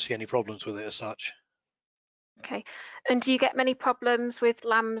yeah, we don't see any problems with it as such. Okay. And do you get many problems with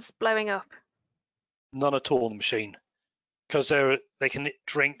lambs blowing up? None at all on the machine, because they can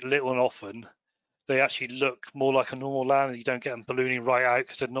drink little and often. They actually look more like a normal lamb. You don't get them ballooning right out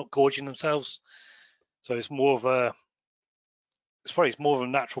because they're not gorging themselves. So it's more of a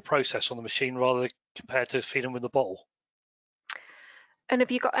natural process on the machine rather compared to feeding with the bottle. And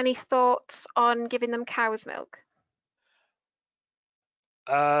have you got any thoughts on giving them cow's milk?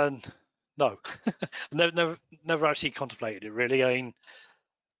 No, never actually contemplated it really. I mean,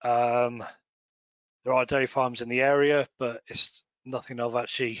 there are dairy farms in the area, but it's nothing I've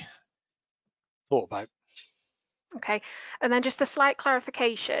actually thought about. Okay, and then just a slight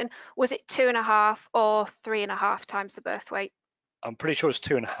clarification, was it 2.5 or 3.5 times the birth weight? I'm pretty sure it's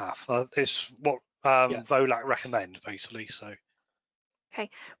 2.5. It's what VOLAC recommend, basically. So. Okay,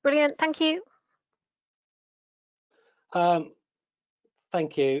 brilliant. Thank you.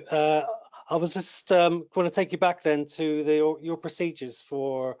 Thank you. I was just going to take you back then to your procedures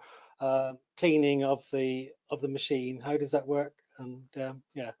for cleaning of the machine. How does that work? And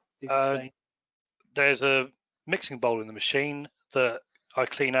yeah, please explain. There's a mixing bowl in the machine that I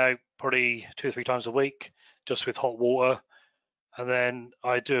clean out probably 2 or 3 times a week, just with hot water, and then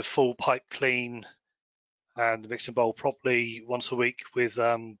I do a full pipe clean and the mixing bowl properly once a week with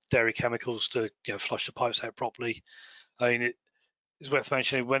dairy chemicals to flush the pipes out properly. I mean, it's worth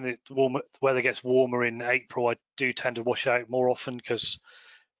mentioning when the weather gets warmer in April, I do tend to wash out more often because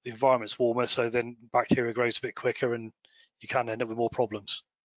the environment's warmer, so then bacteria grows a bit quicker and you can end up with more problems.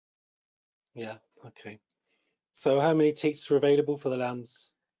 Yeah, okay. So how many teats are available for the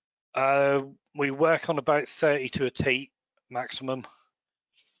lambs? We work on about 30 to a teat maximum.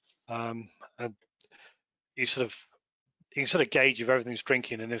 And you can sort of gauge if everything's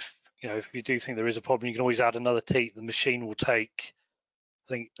drinking, and if you do think there is a problem, you can always add another teat. The machine will take,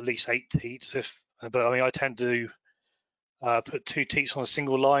 I think, at least 8 teats. But I mean, I tend to put 2 teats on a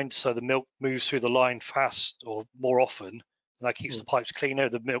single line, so the milk moves through the line fast or more often, and that keeps the pipes cleaner.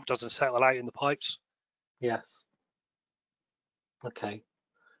 The milk doesn't settle out in the pipes. Yes. Okay.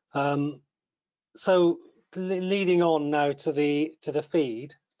 So leading on now to the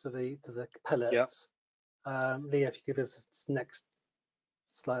feed, to the pellets. Yeah. Leah, if you give us this next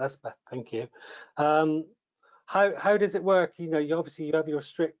slide, that's better. Thank you. How does it work? You obviously you have your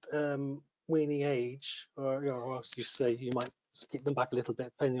strict weaning age, or as you say, you might keep them back a little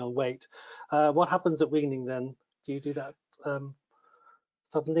bit depending on weight. What happens at weaning then? Do you do that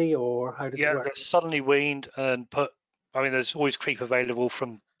suddenly, or how does it work? Yeah, they're suddenly weaned and put. I mean, there's always creep available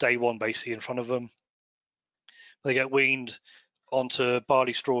from day one, basically in front of them. They get weaned onto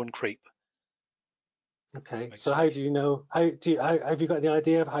barley straw and creep. Okay, basically. So how do you know? Have you got any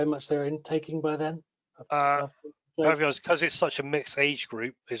idea of how much they're intaking by then? Because it's such a mixed age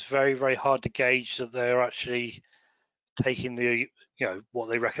group, it's very, very hard to gauge that they're actually taking the, what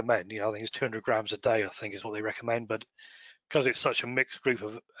they recommend. I think it's 200 grams a day, I think is what they recommend. But because it's such a mixed group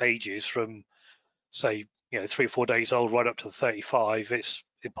of ages from, say, 3 or 4 days old right up to 35, it's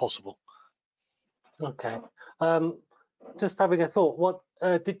impossible. Okay. Just having a thought. What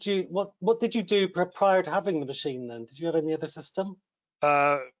did you do prior to having the machine? Then did you have any other system?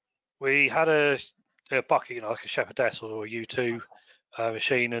 We had a bucket, like a shepherdess or a U2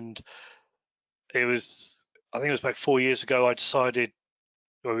 machine, and it was, I think it was about 4 years ago, I decided,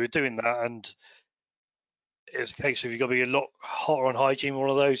 well, we were doing that, and it's a case of you've got to be a lot hotter on hygiene. One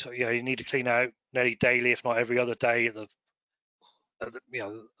of those, you need to clean out nearly daily, if not every other day, at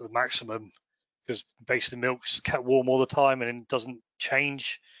the maximum, because basically the milk's kept warm all the time and it doesn't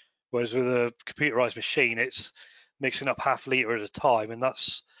change. Whereas with a computerized machine, it's mixing up half a litre at a time, and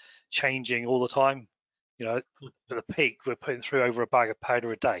that's changing all the time. At the peak, we're putting through over a bag of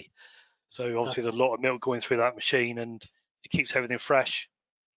powder a day. So obviously there's a lot of milk going through that machine, and it keeps everything fresh.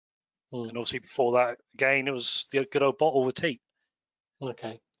 And obviously before that, again, it was the good old bottle with tea.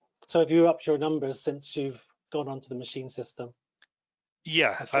 Okay. So have you upped your numbers since you've gone onto the machine system?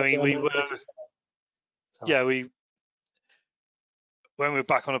 Yeah, I mean, we were. Yeah, when we were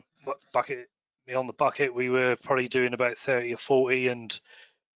back on a bucket, on the bucket, we were probably doing about 30 or 40, and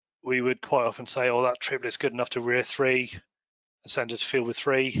we would quite often say, "Oh, that triplet's good enough to rear 3," and send us to field with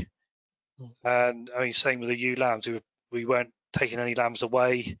 3. And I mean, same with the ewe lambs. We weren't taking any lambs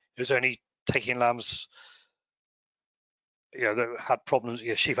away. It was only taking lambs, that had problems.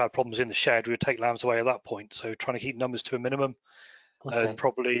 Sheep had problems in the shed. We would take lambs away at that point. So trying to keep numbers to a minimum, and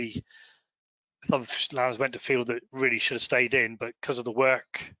probably some lambs went to field that really should have stayed in, but because of the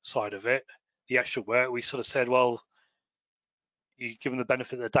work side of it, the extra work, we sort of said, well, you give them the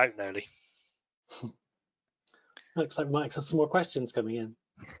benefit of the doubt nearly. Looks like Mike's has some more questions coming in.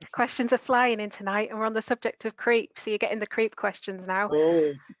 Questions are flying in tonight, and we're on the subject of creep, so you're getting the creep questions now.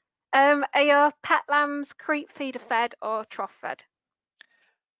 Oh. Are your pet lambs creep feeder fed or trough fed?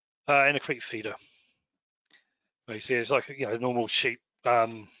 In a creep feeder. Basically, it's like a normal sheep.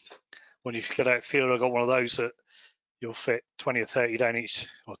 When you get out field, I've got one of those that you'll fit 20 or 30 down each,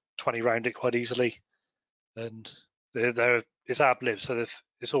 or 20 round it quite easily. And it's it's ad lib, so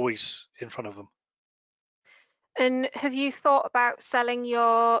it's always in front of them. And have you thought about selling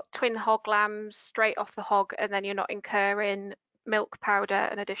your twin hog lambs straight off the hog, and then you're not incurring milk powder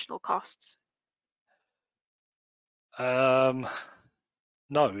and additional costs? No,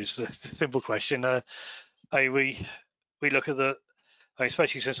 is the simple question. We look at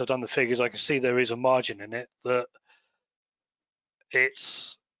especially since I've done the figures, I can see there is a margin in it that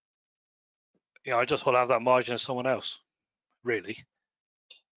it's, I just want to have that margin as someone else, really.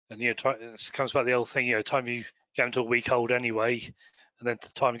 And it comes back to the old thing, time you get them to a week old anyway, and then the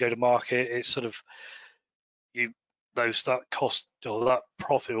time you go to market, it's sort of that cost or that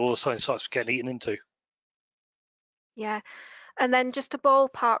profit all of a sudden starts getting eaten into. Yeah, and then just a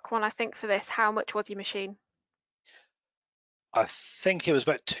ballpark one, I think, for this, how much was your machine? I think it was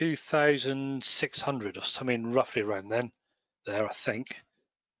about 2,600 or something, roughly around then. There, I think.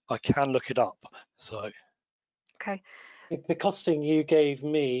 I can look it up. So. Okay. The costing you gave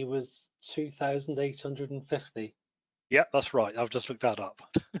me was 2,850. Yeah, that's right. I've just looked that up.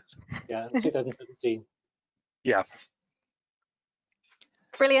 Yeah, 2017. Yeah.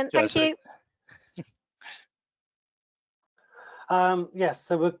 Brilliant. Thank you. Yes,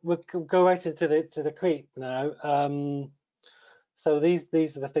 so we'll go right into the creep now. So these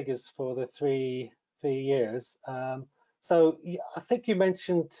are the figures for the three years. So I think you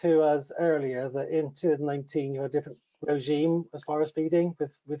mentioned to us earlier that in 2019 you had a different regime as far as feeding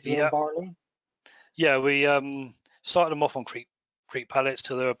with your own barley. Yeah, we started them off on creep pellets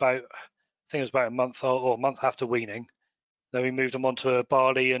till they were about, I think it was about a month or a month after weaning. Then we moved them onto a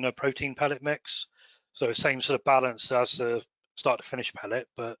barley and a protein pellet mix. So the same sort of balance as the start to finish pellet,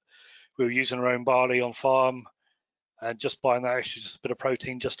 but we were using our own barley on farm and just buying that extra just a bit of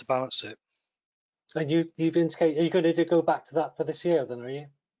protein just to balance it. And you've indicated, are you going to go back to that for this year then, are you?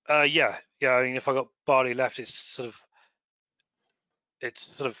 Yeah. I mean, if I got barley left, it's sort of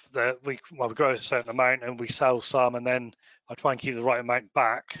we grow a certain amount and we sell some, and then I try and keep the right amount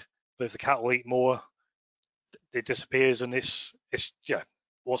back. But if the cattle eat more, it disappears, and it's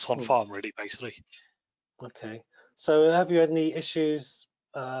what's on farm really, basically. Okay. So have you had any issues?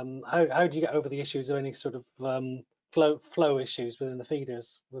 How do you get over the issues of any sort of flow issues within the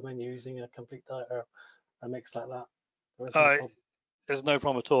feeders when you're using a complete diet or a mix like that? There's no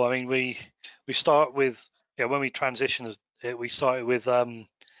problem at all. I mean, we start with when we transition it, we started with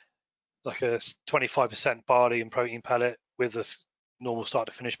like a 25% barley and protein pellet with the normal start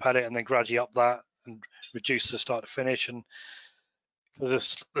to finish pellet, and then gradually up that and reduce the start to finish. And the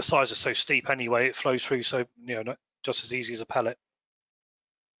size is so steep anyway, it flows through so not just as easy as a pellet.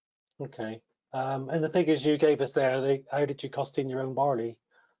 Okay. And the figures you gave us there, how did you cost in your own barley?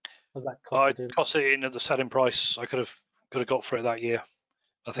 Was that costed in? I cost it in at the selling price I could have got for it that year.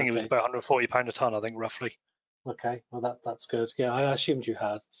 I think it was about £140 a ton, I think, roughly. Okay, well that's good. Yeah, I assumed you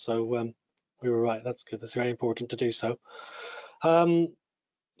had, so we were right. That's good. That's very important to do so.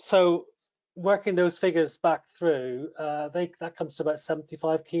 So working those figures back through, that comes to about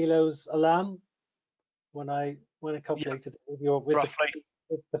 75 kilos a lamb. When I calculated it with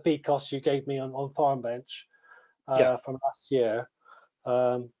the feed costs you gave me on Farm Bench from last year,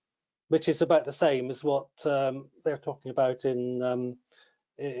 which is about the same as what they're talking about in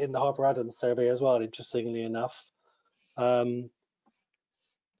the Harper Adams survey as well, interestingly enough. So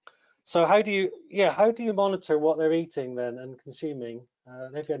how do you monitor what they're eating then and consuming?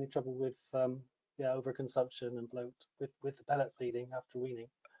 Have you had any trouble with overconsumption and bloat with the pellet feeding after weaning?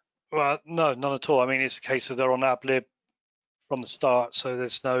 Well, no, none at all. I mean, it's a case of they're on ad lib from the start, so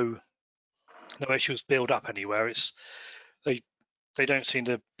there's no issues build up anywhere. It's they don't seem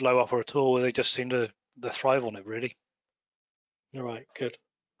to blow up or at all. They just seem to thrive on it, really. All right, good.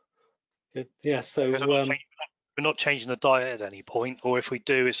 Yeah, so we're not changing the diet at any point, or if we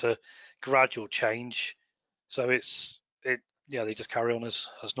do, it's a gradual change. So they just carry on as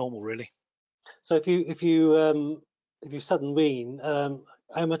normal, really. So if you sudden wean,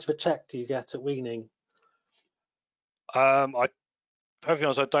 how much of a check do you get at weaning? Perfectly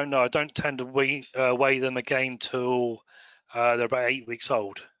honest, I don't know. I don't tend to weigh them again till they're about 8 weeks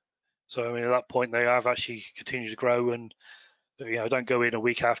old. So I mean, at that point, they have actually continued to grow, and I don't go in a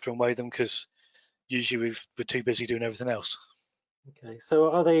week after and weigh them because usually we're too busy doing everything else. Okay,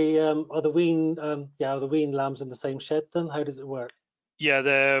 so are the wean lambs in the same shed then? How does it work? Yeah,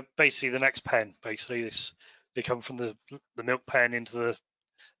 they're basically the next pen. Basically, they come from the milk pen into the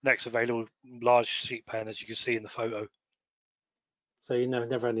next available large sheep pen, as you can see in the photo. So you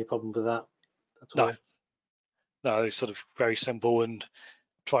never had any problem with that at all? No, it's sort of very simple, and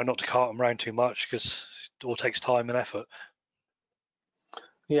try not to cart them around too much because it all takes time and effort.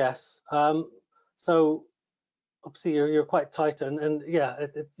 Yes. So obviously you're quite tight, and yeah,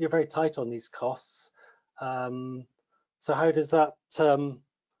 you're very tight on these costs. So how does that? Do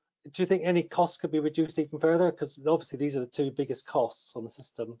you think any costs could be reduced even further? Because obviously these are the two biggest costs on the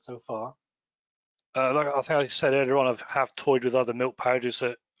system so far. Like I think I said earlier on, I have toyed with other milk powders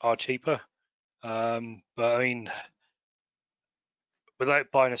that are cheaper, but I mean,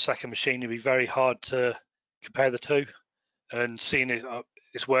 without buying a second machine, it'd be very hard to compare the two. And seeing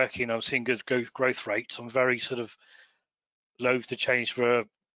it's working, I'm seeing good growth rates. I'm very sort of loath to change for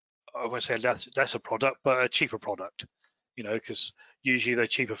I won't say lesser product, but a cheaper product, you know, because usually they're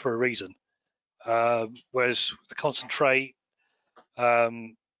cheaper for a reason. Whereas the concentrate,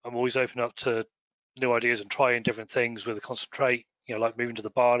 I'm always open up to new ideas and trying different things with the concentrate, you know, like moving to the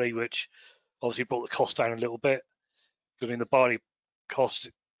barley, which obviously brought the cost down a little bit. Because I mean, the barley cost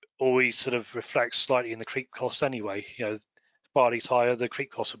always sort of reflects slightly in the creep cost anyway. You know, if barley's higher, the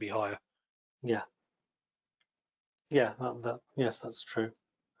creep cost will be higher. Yeah. Yeah, yes, that's true.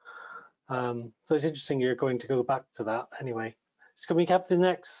 So it's interesting you're going to go back to that anyway. So can we have the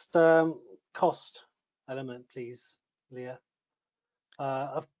next cost element, please, Leah?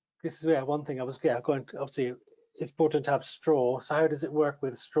 This is one thing I was going to, obviously it's important to have straw. So how does it work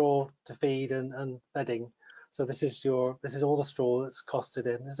with straw to feed and bedding? So this is all the straw that's costed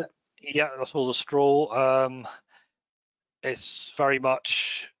in, is it? Yeah, that's all the straw. It's very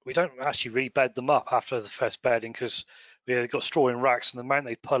much, we don't actually rebed them up after the first bedding because we've got straw in racks, and the amount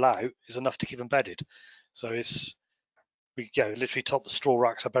they pull out is enough to keep them bedded. So we literally top the straw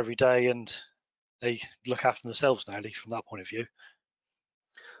racks up every day, and they look after themselves now, from that point of view.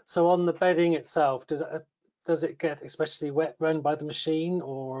 So on the bedding itself, does it get especially wet run by the machine,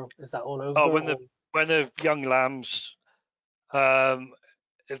 or is that all over? Oh, when the young lambs,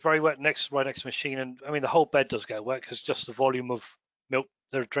 it's very wet right next to the machine, and I mean the whole bed does get wet because just the volume of milk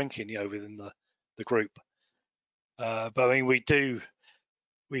they're drinking, you know, within the group. But I mean we do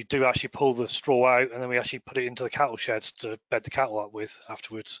actually pull the straw out, and then we actually put it into the cattle sheds to bed the cattle up with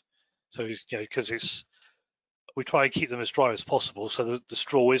afterwards. So because we try and keep them as dry as possible, so the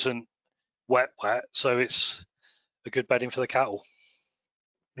straw isn't wet, so it's a good bedding for the cattle.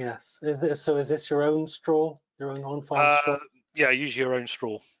 Yes. Is this your own straw, your own on-farm straw? Yeah, use your own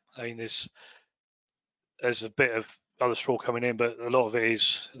straw. I mean, there's a bit of other straw coming in, but a lot of it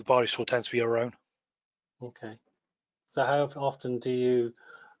is the barley straw tends to be your own. Okay. So how often do you,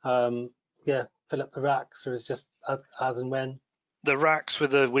 fill up the racks, or is it just as and when? The racks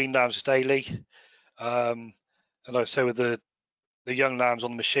with the wean lambs is daily, and like I say, with the young lambs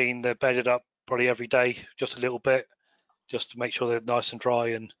on the machine, they're bedded up probably every day, just a little bit, just to make sure they're nice and dry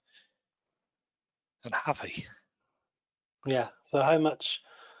and happy. Yeah. So how much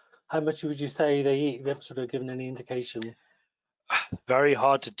would you say they eat? You haven't sort of given any indication. Very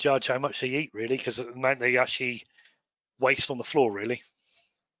hard to judge how much they eat, really, because the amount they actually waste on the floor, really.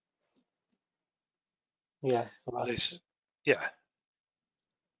 Yeah. So yeah.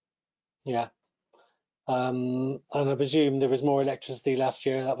 Yeah. And I presume there was more electricity last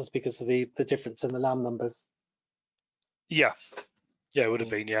year. That was because of the difference in the lamb numbers. Yeah, it would have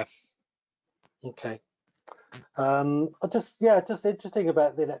been, yeah. Okay. Just interesting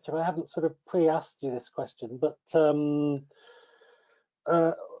about the electric. I haven't sort of pre-asked you this question, but have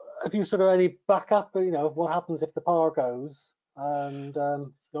you sort of any backup? You know, what happens if the power goes and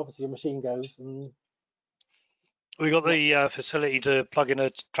obviously your machine goes? And we got the facility to plug in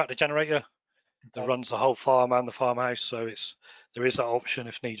a tractor generator that runs the whole farm and the farmhouse, so there is that option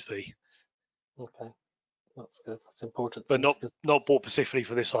if needs be. Okay, that's good. That's important. But not bought specifically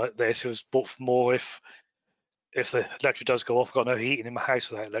for this. It was bought for more if the electric does go off. I've got no heating in my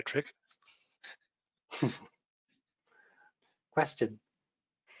house without electric. Question.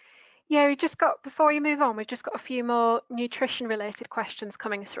 Yeah, before you move on, we've just got a few more nutrition related questions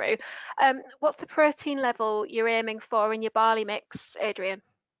coming through. What's the protein level you're aiming for in your barley mix, Adrian?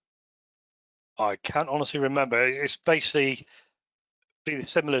 I can't honestly remember. It's basically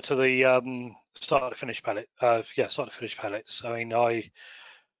similar to the start to finish pellet. Start to finish pellets. I mean, I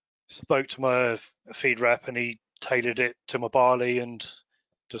spoke to my feed rep and he tailored it to my barley and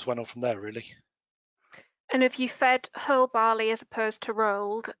just went on from there, really. And have you fed whole barley as opposed to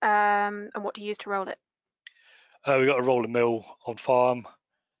rolled? And what do you use to roll it? We got a rolling mill on farm,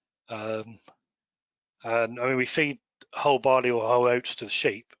 and I mean we feed whole barley or whole oats to the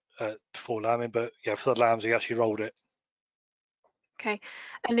sheep before lambing, but yeah, for the lambs we actually rolled it. Okay,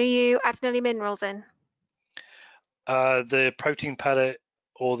 and are you adding any minerals in? The protein pellet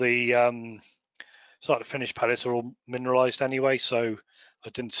or the start to finish pellets are all mineralized anyway, so I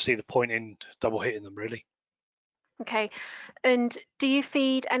didn't see the point in double hitting them, really. Okay, and do you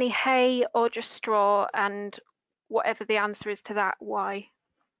feed any hay or just straw, and whatever the answer is to that, why?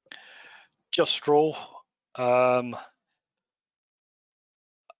 Just straw, and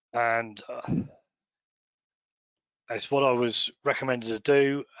it's what I was recommended to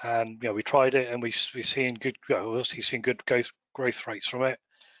do, and we tried it, and we're seeing good, obviously seeing good growth rates from it,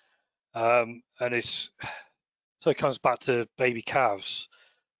 and so it comes back to baby calves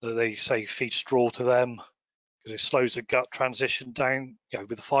that they say feed straw to them because it slows the gut transition down, with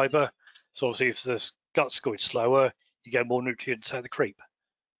the fibre. So obviously, if the gut's going slower, you get more nutrients out of the creep.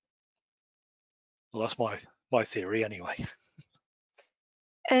 Well, that's my theory anyway.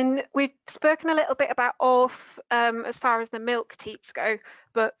 And we've spoken a little bit about ORF as far as the milk teats go,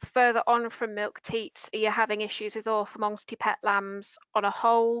 but further on from milk teats, are you having issues with ORF amongst your pet lambs on a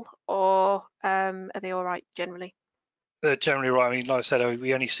whole, or are they all right generally? They're generally right. I mean, like I said,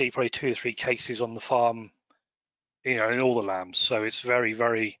 we only see probably 2 or 3 cases on the farm, in all the lambs. So it's very,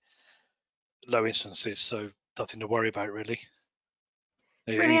 very low instances. So nothing to worry about really.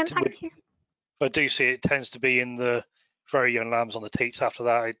 Brilliant, thank you. If I do see it, tends to be in the very young lambs on the teats. After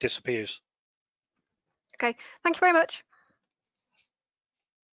that, it disappears. Okay, thank you very much.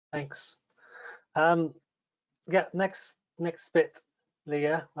 Thanks. Yeah, next bit,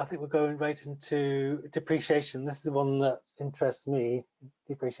 Leah. I think we're going right into depreciation. This is the one that interests me.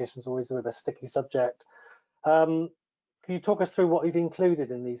 Depreciation is always a bit of a sticky subject. Can you talk us through what you've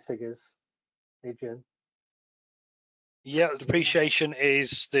included in these figures, Adrian? Yeah, the depreciation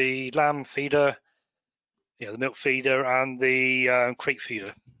is the lamb feeder, the milk feeder, and the creep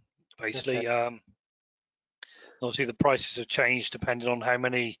feeder, basically. Okay. Obviously, the prices have changed depending on how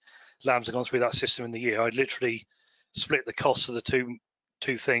many lambs have gone through that system in the year. I literally split the cost of the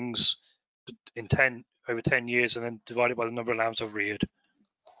two things in over 10 years and then divided by the number of lambs I've reared.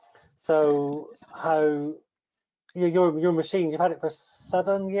 So how your machine, you've had it for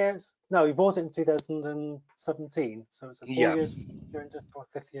 7 years? No, you bought it in 2017, so it's 4 years. You're into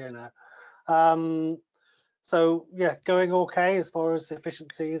 5th year now. So yeah, going okay as far as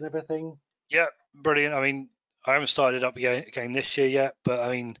efficiencies and everything? Yeah, brilliant. I mean, I haven't started up again this year yet, but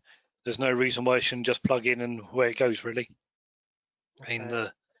I mean, there's no reason why I shouldn't just plug in and away it goes, really. Okay. I mean,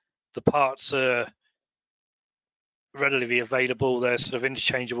 the parts are readily available. They're sort of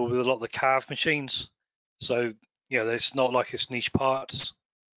interchangeable with a lot of the calf machines. So, it's not like it's niche parts.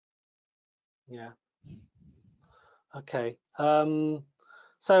 Yeah. Okay.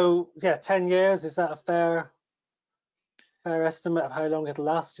 So, yeah, 10 years, is that a fair estimate of how long it'll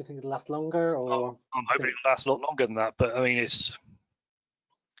last? Do you think it'll last longer, or? I'm hoping it'll last a lot longer than that, but I mean, if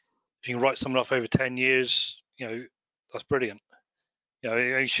you can write something off over 10 years, that's brilliant.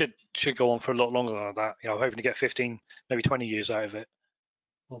 It should go on for a lot longer than that. I'm hoping to get 15, maybe 20 years out of it.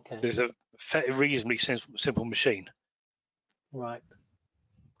 Okay. It's a reasonably simple machine. Right.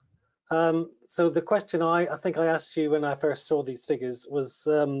 So the question I think I asked you when I first saw these figures was,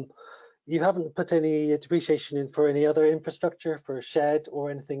 you haven't put any depreciation in for any other infrastructure, for a shed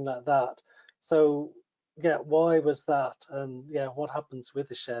or anything like that. So yeah, why was that? And yeah, what happens with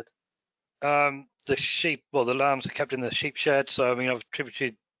the shed? The sheep, the lambs are kept in the sheep shed. So I mean, I've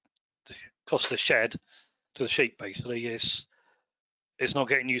attributed the cost of the shed to the sheep. Basically, it's not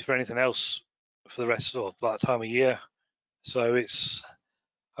getting used for anything else for the rest of that time of year. So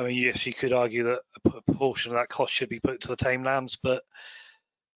I mean, yes, you could argue that a portion of that cost should be put to the tame lambs, but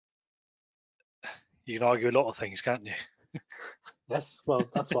you can argue a lot of things, can't you? Yes, well,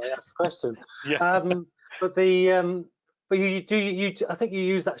 that's why I asked the question. Yeah. But I think you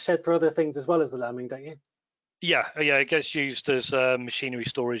use that shed for other things as well as the lambing, don't you? Yeah, it gets used as machinery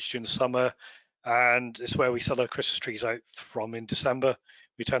storage during the summer, and it's where we sell our Christmas trees out from in December.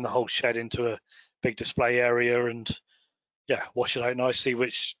 We turn the whole shed into a big display area and wash it out nicely,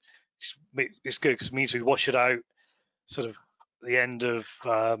 which is good because it means we wash it out sort of the end of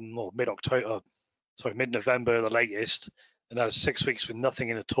mid-November, the latest, and that's 6 weeks with nothing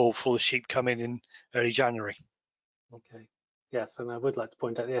in at all before the sheep come in early January. Okay. Yes, and I would like to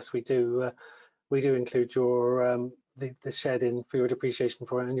point out, yes, we do include your the shed in for your depreciation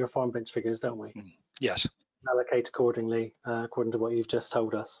for and your farm bench figures, don't we? Yes. Allocate accordingly, according to what you've just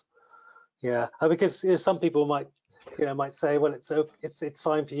told us. Yeah, because some people might say, well, it's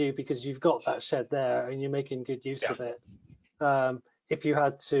fine for you because you've got that shed there and you're making good use of it. If you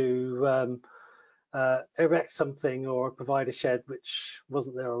had to erect something or provide a shed which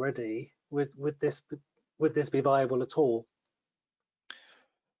wasn't there already, would this be viable at all?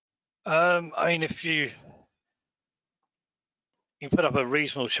 I mean, if you put up a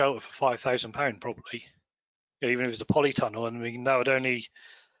reasonable shelter for £5,000, probably, even if it's a polytunnel, and I mean that would only,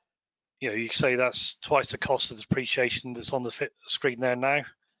 you say that's twice the cost of the depreciation that's on the screen there now.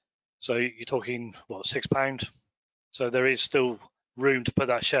 So you're talking what, £6 So there is still room to put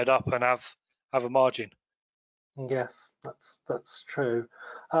that shed up and have a margin. Yes, that's true.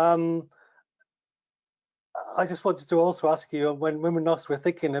 I just wanted to also ask you, when we're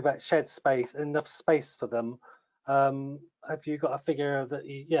thinking about shed space, enough space for them, have you got a figure of that?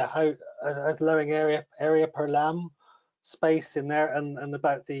 Yeah, how as lowering area per lamb space in there, and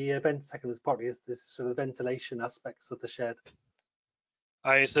about the second part is this sort of ventilation aspects of the shed.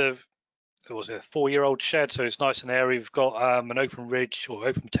 It's a 4-year-old shed, so it's nice and airy. We've got an open ridge or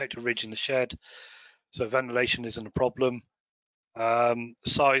open protected ridge in the shed, so ventilation isn't a problem.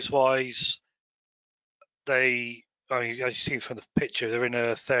 Size-wise, as you see from the picture, they're in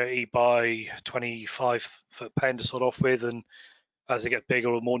a 30 by 25 foot pen to start off with, and as they get bigger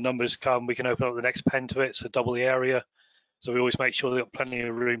or more numbers come, we can open up the next pen to it, so double the area. So we always make sure they've got plenty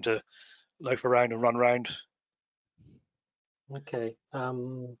of room to loaf around and run around. Okay.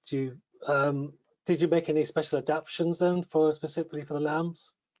 Did you make any special adaptations then specifically for the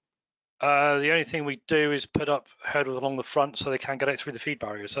lambs? The only thing we do is put up hurdles along the front so they can't get it through the feed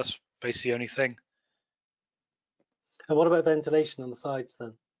barriers. That's basically the only thing. And what about ventilation on the sides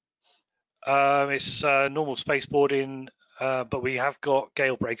then? It's normal space-boarding, but we have got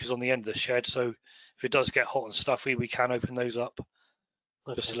gale breakers on the end of the shed, so if it does get hot and stuffy, we can open those up.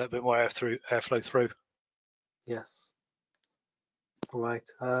 Okay. Just a little bit more airflow through. Yes. All right.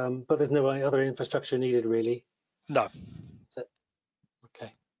 But there's no other infrastructure needed, really? No. That's it.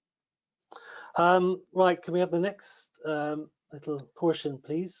 Okay. Right, can we have the next little portion,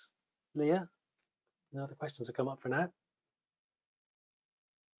 please, Leah? No other questions have come up for now.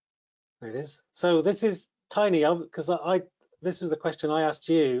 There it is. So this is tiny, because this was a question I asked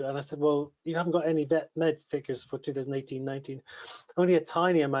you, and I said, well, you haven't got any vet med figures for 2018-19, only a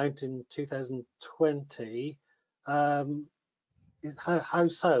tiny amount in 2020. How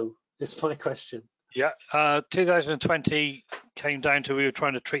so, is my question. Yeah, 2020 came down to we were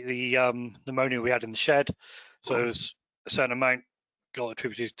trying to treat the pneumonia we had in the shed, so it was a certain amount got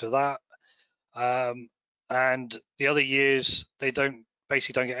attributed to that. And the other years, they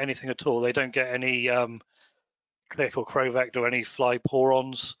basically don't get anything at all. They don't get any click or crovect or any fly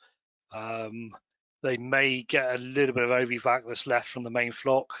porons. They may get a little bit of ovivac that's left from the main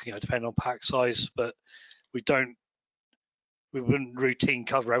flock, depending on pack size, but we wouldn't routine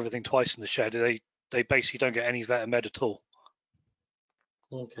cover everything twice in the shed. They basically don't get any vet med at all.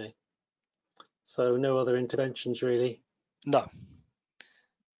 Okay. So no other interventions really? No.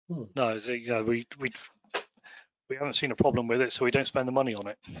 No, we haven't seen a problem with it, so we don't spend the money on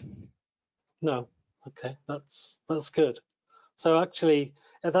it. No. Okay, that's good. So actually,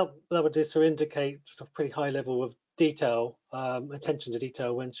 that would just sort of indicate a pretty high level of detail, attention to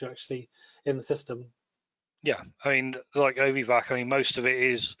detail once you're actually in the system. Yeah, I mean, like ovivac, I mean, most of it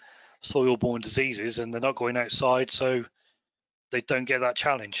is soil-borne diseases, and they're not going outside, so they don't get that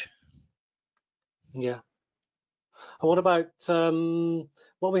challenge. Yeah. And what about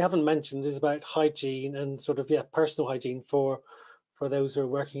what we haven't mentioned is about hygiene and sort of personal hygiene for those who are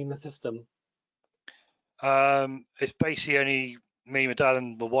working in the system. It's basically only me, my dad,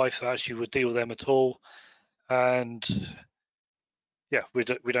 and my wife that actually would deal with them at all, and yeah, we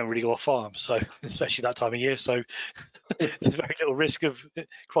don't really go off farm, so especially that time of year, so there's very little risk of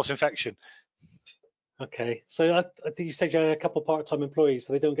cross-infection. Okay, so I think you said you had a couple of part-time employees,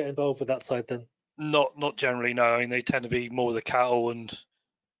 so they don't get involved with that side then? Not generally, no. I mean, they tend to be more the cattle, and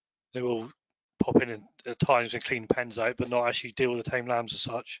they will pop in at times and clean pens out, but not actually deal with the tame lambs as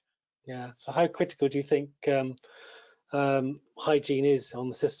such. Yeah. So how critical do you think hygiene is on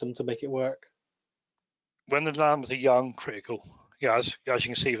the system to make it work? When the lambs are young, critical. Yeah, as you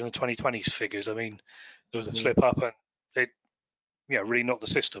can see from the 2020s figures, I mean, there was a slip up and it, really knocked the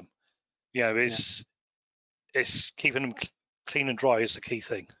system. It's keeping them clean and dry is the key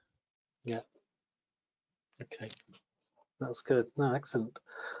thing. Yeah. Okay, that's good. No, excellent.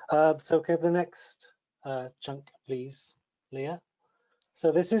 So can we have the next chunk, please, Leah?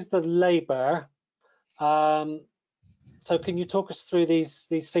 So this is the labour. So can you talk us through these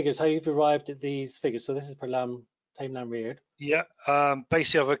figures, how you've arrived at these figures? So this is per lamb, tame lamb reared. Yeah,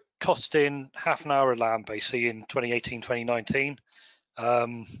 basically I've cost in half an hour a lamb basically in 2018, 2019,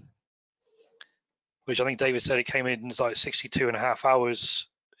 which I think David said it came in like 62.5 hours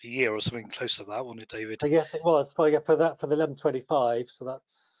a year or something close to that, wasn't it, David? I guess it was. Well, yeah, for the 1125, so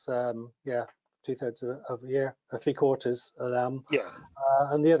that's 2/3 of a year, or 3/4 a lamb. Yeah.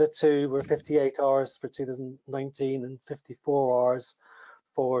 And the other two were 58 hours for 2019 and 54 hours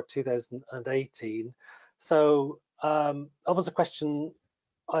for 2018. So that was a question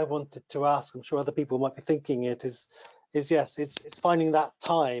I wanted to ask. I'm sure other people might be thinking it is yes, it's finding that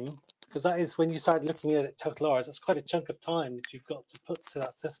time Because that is, when you start looking at it, total hours, that's quite a chunk of time that you've got to put to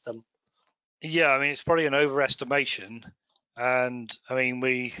that system. Yeah, I mean, it's probably an overestimation. And I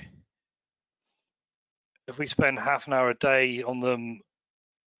mean, if we spend half an hour a day on them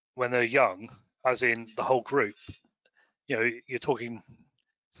when they're young, as in the whole group, you know, you're talking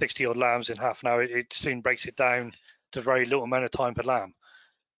 60 odd lambs in half an hour. It soon breaks it down to very little amount of time per lamb.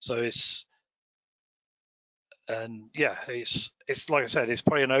 So it's like I said, it's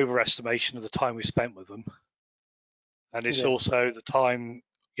probably an overestimation of the time we spent with them, and it's also the time,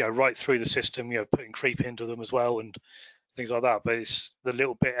 you know, right through the system, you know, putting creep into them as well and things like that. But it's the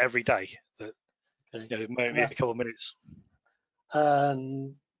little bit every day that, you know, maybe a couple of minutes.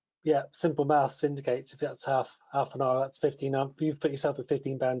 Yeah, simple maths indicates if that's half an hour, that's 15. You've put yourself at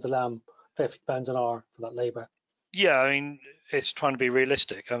 £15 a lamb, £50 an hour for that labour. Yeah, I mean, it's trying to be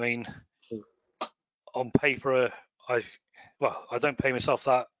realistic. I mean, on paper, I don't pay myself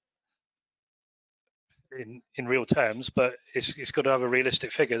that in real terms, but it's got to have a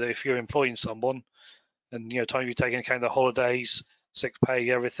realistic figure that if you're employing someone, and, you know, time you take into account the holidays, sick pay,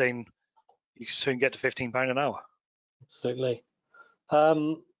 everything, you can soon get to £15 an hour. Absolutely.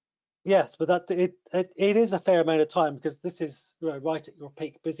 Yes, but that it is a fair amount of time, because this is right at your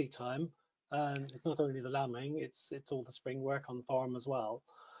peak busy time, and it's not only the lambing, it's all the spring work on the farm as well.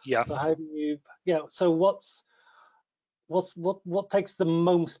 Yeah. So how do you? Yeah. So what takes the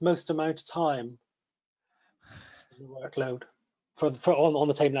most amount of time in the workload for on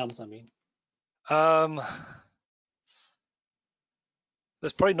the tame lambs, I mean?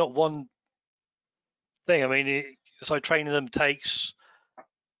 There's probably not one thing. I mean, so training them takes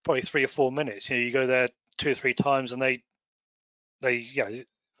probably 3 or 4 minutes. You know, you go there 2 or 3 times, and they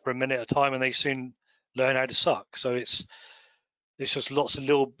for a minute at a time, and they soon learn how to suck. So it's just lots of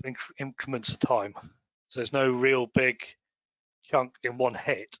little increments of time. So there's no real big chunk in one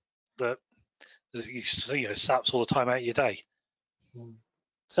hit that saps all the time out of your day.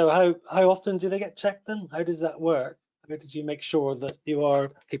 So how often do they get checked then? How does that work? How did you make sure that you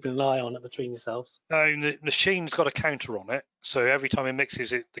are keeping an eye on it between yourselves? The machine's got a counter on it, so every time it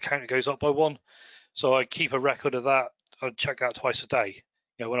mixes it, the counter goes up by 1. So I keep a record of that. I check that twice a day.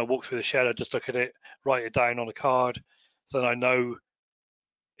 You know, when I walk through the shed, I just look at it, write it down on a card, so then I know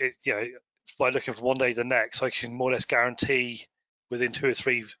it. You know, by looking from one day to the next, I can more or less guarantee within 2 or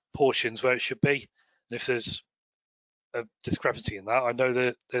 3 portions where it should be. And if there's a discrepancy in that, I know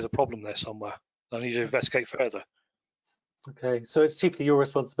that there's a problem there somewhere. I need to investigate further. Okay, so it's chiefly your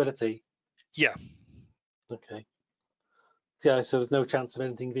responsibility. Yeah. Okay. Yeah, so there's no chance of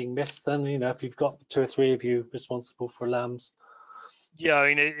anything being missed then, you know, if you've got 2 or 3 of you responsible for lambs. Yeah, I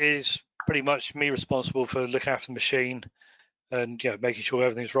mean, it is pretty much me responsible for looking after the machine and, you know, making sure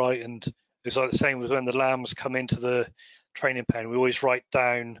everything's right. And it's like the same with when the lambs come into the training pen. We always write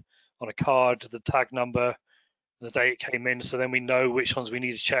down on a card the tag number, the day it came in, so then we know which ones we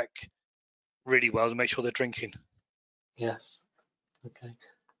need to check really well to make sure they're drinking. Yes. Okay.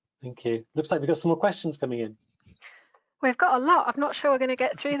 Thank you. Looks like we've got some more questions coming in. We've got a lot. I'm not sure we're going to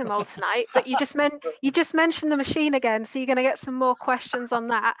get through them all tonight, but you just mentioned the machine again, so you're going to get some more questions on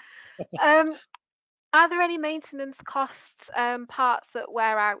that. Are there any maintenance costs, parts that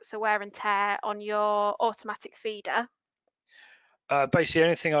wear out, so wear and tear on your automatic feeder? Basically,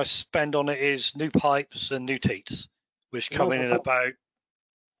 anything I spend on it is new pipes and new teats, which come in at about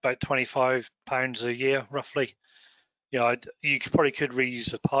 £25 a year, roughly. You know, you probably could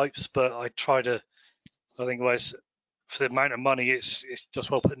reuse the pipes, but I think for the amount of money, it's just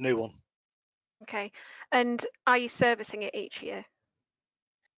well put a new one. Okay, and are you servicing it each year?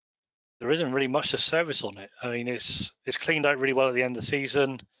 There isn't really much to service on it. I mean, it's cleaned out really well at the end of the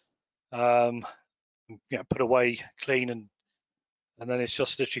season. You know, put away, clean, and then it's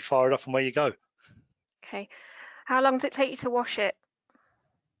just literally fired up and away you go. Okay, how long does it take you to wash it?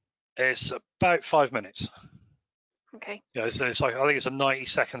 It's about 5 minutes. Okay. Yeah, it's like, I think it's a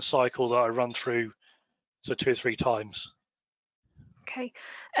 90-second cycle that I run through, so 2 or 3 times. Okay,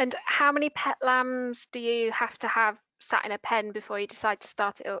 and how many Pett lambs do you have to have sat in a pen before you decide to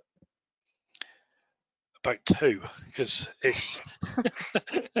start it up? About 2, because it's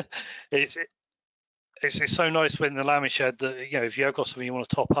it's so nice when the lambing shed that, you know, if you have got something you want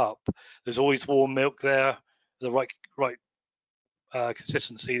to top up, there's always warm milk there, the right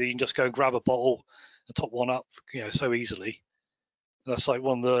consistency that you can just go and grab a bottle and top one up, you know, so easily. That's like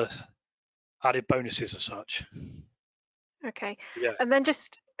one of the added bonuses as such. Okay. Yeah. And then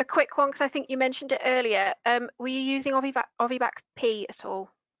just a quick one, because I think you mentioned it earlier. Were you using Ovivac P at all?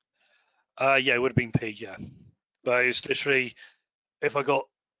 Yeah, it would have been P, yeah. But it's literally, if I got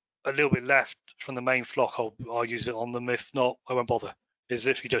a little bit left from the main flock, I'll use it on them. If not, I won't bother. is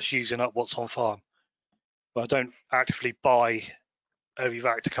if you're just using up what's on farm. But I don't actively buy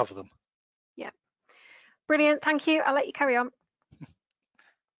OVVAC to cover them. Yeah, brilliant. Thank you. I'll let you carry on.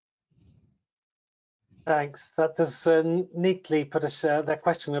 Thanks. That does neatly put us that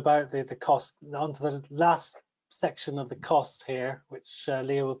question about the cost onto the last section of the cost here, which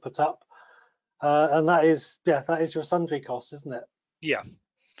Leah will put up, and that is your sundry cost, isn't it? Yeah,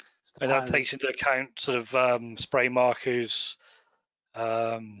 and that takes into account sort of spray markers.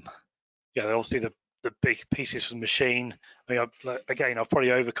 Obviously the big pieces from the machine. I mean, I've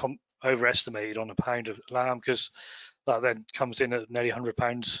probably overestimated on a pound of lamb, because that then comes in at nearly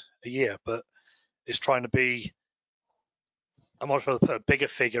 £100 a year, but it's trying to be, I might rather put a bigger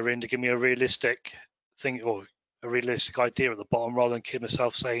figure in to give me a realistic thing, or a realistic idea at the bottom, rather than kid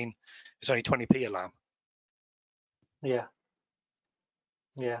myself saying it's only 20p a lamb. Yeah.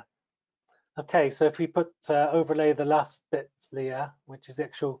 Okay, so if we overlay the last bit, Leah, which is the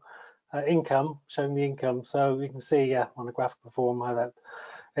actual income, showing the income, so you can see on the graphical form how that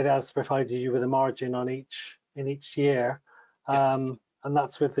it has provided you with a margin on each year, and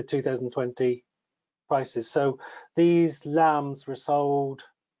that's with the 2020 prices. So these lambs were sold,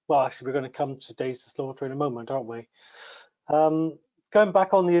 well, actually we're going to come to days to slaughter in a moment, aren't we? Going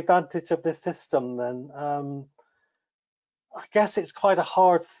back on the advantage of this system then, I guess it's quite a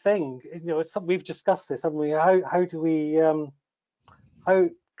hard thing. It's something we've discussed this, haven't we? How can we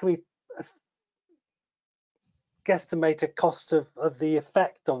guesstimate a cost of the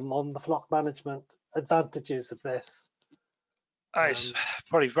effect on the flock management advantages of this? It's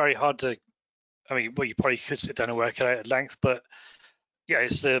probably very hard to, I mean, well, you probably could sit down and work it out at length, but yeah,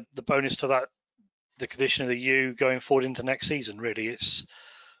 it's the bonus to that, the condition of the ewe going forward into next season, really.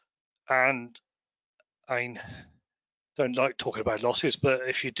 And I mean, don't like talking about losses, but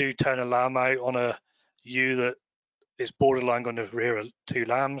if you do turn a lamb out on a ewe that is borderline going to rear 2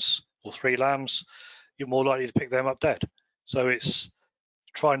 lambs or 3 lambs, you're more likely to pick them up dead. So it's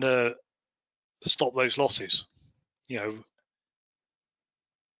trying to stop those losses,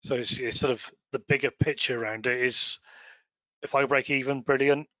 So it's sort of the bigger picture around it is, if I break even,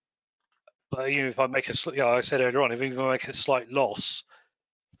 brilliant. But if I make I said earlier on, if I make a slight loss,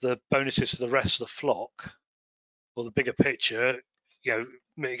 the bonuses to the rest of the flock, or the bigger picture,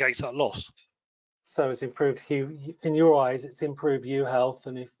 mitigates that loss. So it's improved in your eyes, it's improved ewe health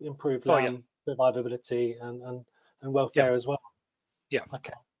and improved lamb survivability and welfare as well. Yeah.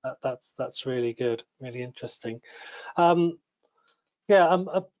 Okay, that's really good, really interesting. I'm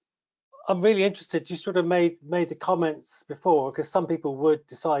really interested. You sort of made the comments before, because some people would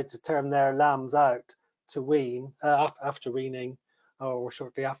decide to term their lambs out to wean after weaning or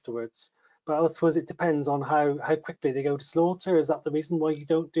shortly afterwards. But I suppose it depends on how quickly they go to slaughter. Is that the reason why you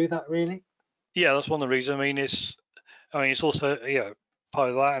don't do that, really? Yeah, that's one of the reasons. I mean, it's also part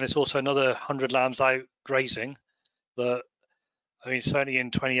of that, and it's also another 100 lambs out grazing. That, I mean, certainly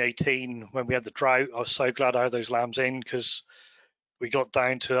in 2018 when we had the drought, I was so glad I had those lambs in, because we got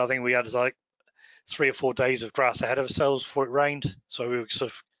down to, I think we had like 3 or 4 days of grass ahead of ourselves before it rained, so we were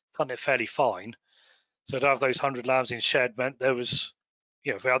sort of cutting it fairly fine. So to have those 100 lambs in shed meant there was,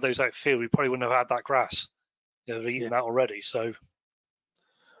 if we had those out field, we probably wouldn't have had that grass. They've eaten that already. So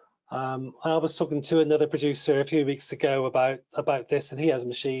I was talking to another producer a few weeks ago about this, and he has a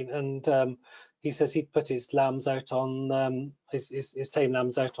machine, and he says he'd put his lambs out on his tame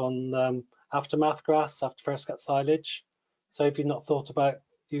lambs out on aftermath grass after first cut silage. So have you not thought about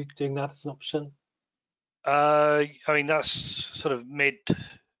you doing that as an option? I mean, that's sort of mid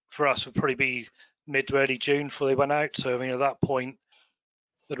for us, would probably be mid to early June before they went out. So I mean, at that point,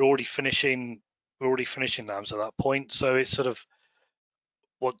 we're already finishing lambs at that point. So it's sort of,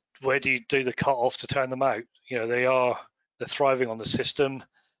 where do you do the cut off to turn them out? They're thriving on the system,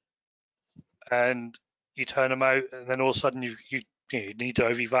 and you turn them out, and then all of a sudden you need to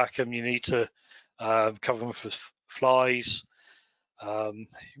OVVAC them, you need to cover them for flies. You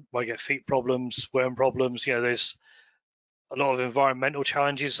might get feet problems, worm problems. There's a lot of environmental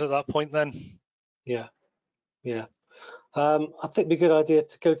challenges at that point then. Yeah. I think it'd be a good idea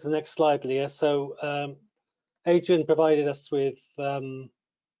to go to the next slide, Leah. So Adrian provided us with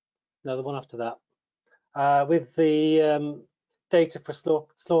no, the one after that, with the data for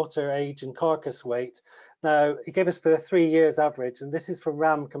slaughter age and carcass weight. Now he gave us for the 3 years average, and this is for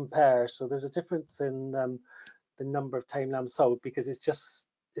ram compare. So there's a difference in the number of tame lambs sold, because it's just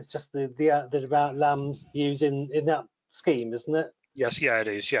the lambs used in that scheme, isn't it? Yes, yeah, it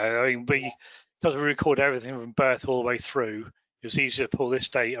is. Yeah, I mean, because we record everything from birth all the way through, it's easier to pull this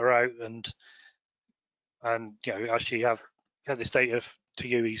data out and actually have this data to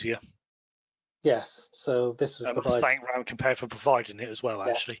you easier. Yes, so this would I must provide. thank Ram Compare for providing it as well,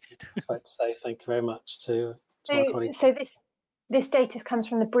 Yes, actually. I was about to say thank you very much to my colleague. So this data comes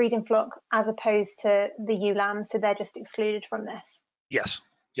from the breeding flock as opposed to the ewe lambs, so they're just excluded from this. Yes,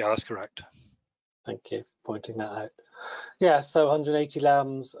 yeah, that's correct. Thank you for pointing that out. Yeah, so 180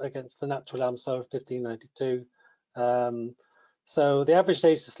 lambs against the natural lamb sow of 1592. So the average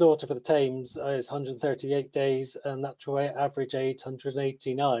days to slaughter for the tames is 138 days and natural average age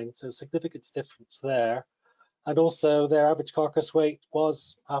 189. So significant difference there. And also their average carcass weight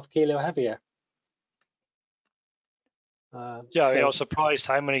was half a kilo heavier. Yeah, so, I was surprised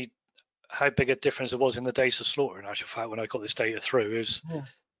how big a difference it was in the days to slaughter. In actual fact, when I got this data through, it was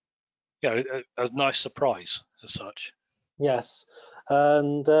a nice surprise as such. Yes,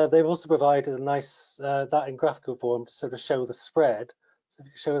 and they've also provided a nice that in graphical form to sort of show the spread. So if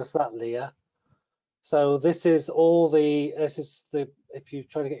you show us that, Leah. So this is if you're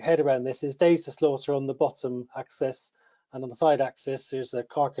trying to get your head around this, is days to slaughter on the bottom axis, and on the side axis there's a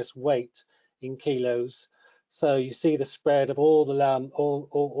carcass weight in kilos. So you see the spread of all the lamb,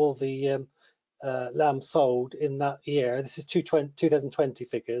 all the lamb sold in that year. This is 2020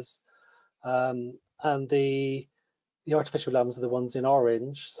 figures, and the artificial lambs are the ones in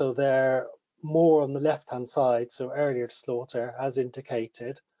orange, so they're more on the left-hand side, so earlier to slaughter, as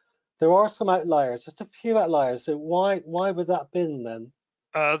indicated. There are some outliers, just a few outliers. So why would that been then?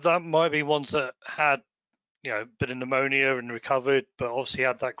 That might be ones that had, been in pneumonia and recovered, but obviously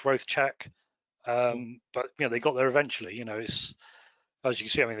had that growth check. But they got there eventually. It's, as you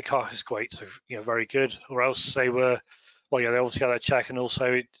can see, I mean, the carcass weights are very good. Or else they were, well, they obviously had that check, and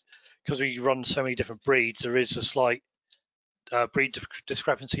also because we run so many different breeds, there is a slight breed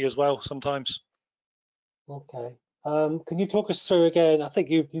discrepancy as well sometimes. Okay. Can you talk us through again? I think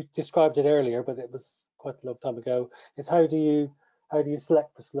you described it earlier, but it was quite a long time ago. Is how do you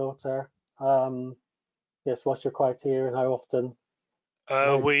select for slaughter? Yes, what's your criteria and how often?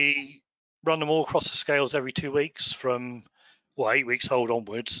 We run them all across the scales every 2 weeks from 8 weeks old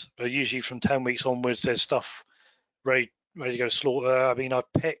onwards, but usually from 10 weeks onwards there's stuff ready to go to slaughter. I mean, I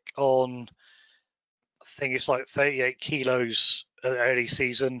pick on, I think it's like 38 kilos at the early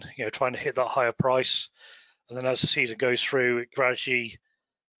season, trying to hit that higher price. And then as the season goes through, it gradually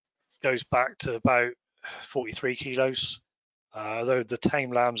goes back to about 43 kilos. Though the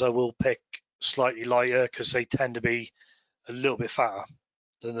tame lambs I will pick slightly lighter because they tend to be a little bit fatter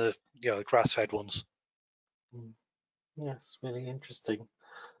than the grass-fed ones. Yes, really interesting.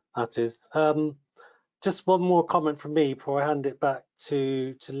 That is. Just one more comment from me before I hand it back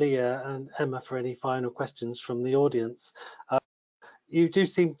to Leah and Emma for any final questions from the audience. You do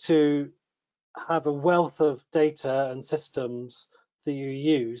seem to have a wealth of data and systems that you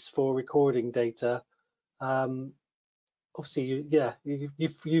use for recording data. Obviously,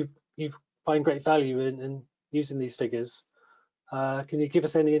 you find great value in using these figures. Can you give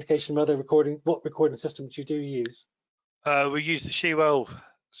us any indication of what recording systems you do use? We use the Shewell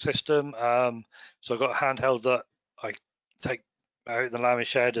system. So I've got a handheld that I take out in the lambing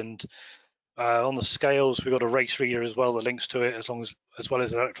shed, and on the scales we've got a race reader as well that links to it, as well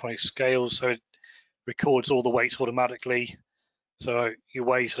as electronic scales, so it records all the weights automatically. So you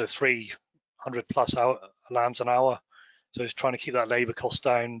weigh sort of 300 plus lambs an hour. So it's trying to keep that labour cost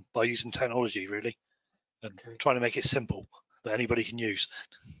down by using technology, really, and trying to make it simple that anybody can use.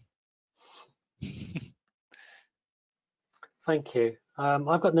 Thank you.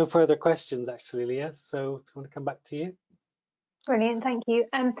 I've got no further questions actually, Leah, so if you want to come back to you. Brilliant, thank you.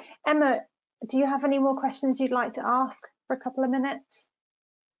 Emma, do you have any more questions you'd like to ask for a couple of minutes?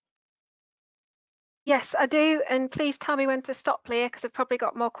 Yes, I do, and please tell me when to stop, Leah, because I've probably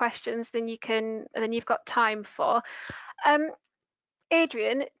got more questions than you've got time for.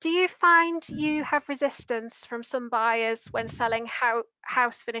 Adrian, do you find you have resistance from some buyers when selling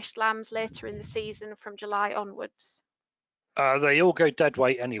house finished lambs later in the season from July onwards? They all go dead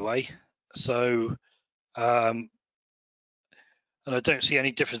weight anyway, so and I don't see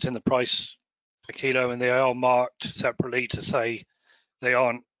any difference in the price per kilo, and they are marked separately to say they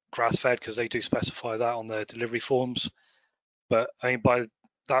aren't grass fed because they do specify that on their delivery forms. But I mean, by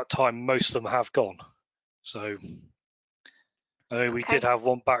that time, most of them have gone. So we did have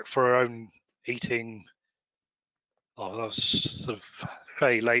one back for our own eating. Oh, that was sort of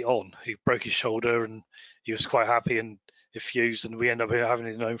fairly late on. He broke his shoulder and he was quite happy and effused, and we ended up having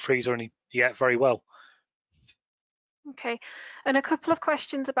it in our own freezer, and he ate very well. Okay, and a couple of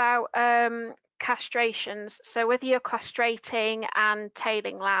questions about castrations. So whether you're castrating and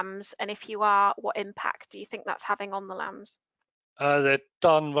tailing lambs, and if you are, what impact do you think that's having on the lambs? They're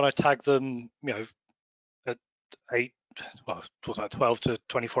done when I tag them, at 12 to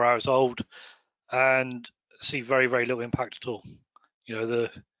 24 hours old. and see very, very little impact at all. You know, the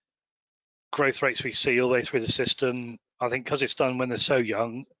growth rates we see all the way through the system, I think because it's done when they're so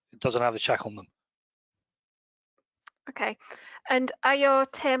young, it doesn't have a check on them. Okay. And are your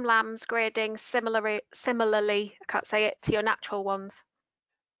tame lambs grading similarly, I can't say it, to your natural ones?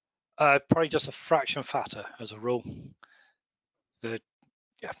 Probably just a fraction fatter as a rule.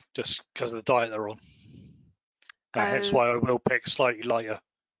 Yeah, just because of the diet they're on. Hence why I will pick slightly lighter.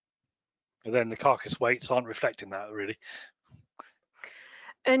 But then the carcass weights aren't reflecting that really.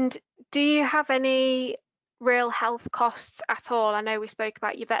 And do you have any real health costs at all? I know we spoke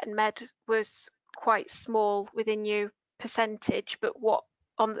about your vet and med was quite small within your percentage, but what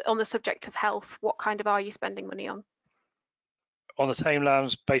on the subject of health, what kind of are you spending money on? On the tame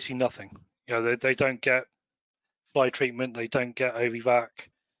lambs, basically nothing. You know, they don't get fly treatment, they don't get OVVAC,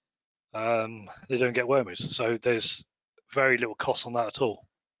 they don't get wormers. So there's very little cost on that at all.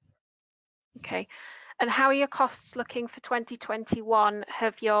 Okay. And how are your costs looking for 2021?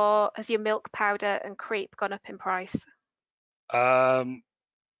 Has your milk powder and creep gone up in price? I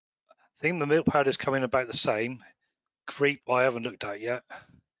think the milk powder is coming about the same. Creep, I haven't looked at yet,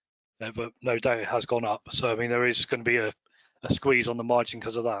 but no doubt it has gone up. So I mean, there is going to be a squeeze on the margin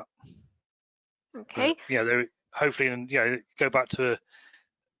because of that. Okay. Yeah, there hopefully, and go back to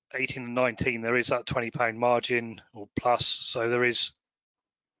 18 and 19, there is that £20 margin or plus. So there is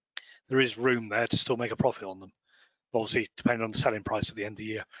room there to still make a profit on them. Obviously, depending on the selling price at the end of the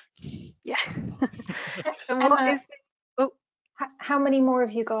year. Yeah. And what is? Oh, how many more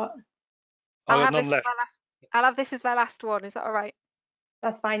have you got? I'll have this as my last one. Is that all right?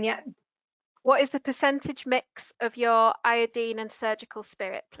 That's fine. Yeah. What is the percentage mix of your iodine and surgical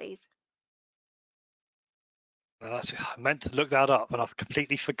spirit, please? I meant to look that up, and I've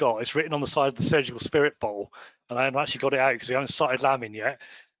completely forgot. It's written on the side of the surgical spirit bottle, and I haven't actually got it out because we haven't started lambing yet.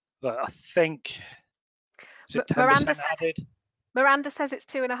 But I think is it 10% added? Miranda says it's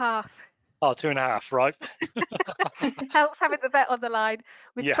 2.5. Oh, 2.5, right. Helps having the vet on the line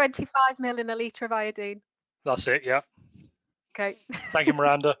with 25 ml in a litre of iodine. That's it, yeah. Okay. Thank you,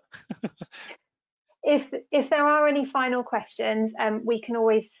 Miranda. If there are any final questions, we can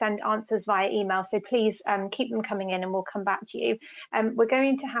always send answers via email. So please keep them coming in and we'll come back to you. We're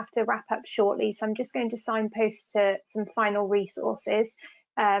going to have to wrap up shortly. So I'm just going to signpost to some final resources.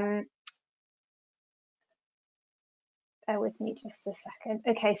 Bear with me just a second.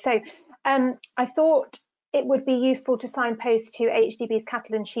 Okay, so I thought it would be useful to signpost to AHDB's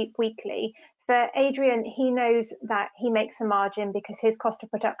Cattle and Sheep Weekly. For Adrian, he knows that he makes a margin because his cost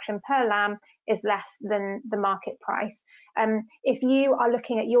of production per lamb is less than the market price. If you are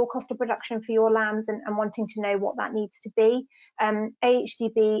looking at your cost of production for your lambs and wanting to know what that needs to be,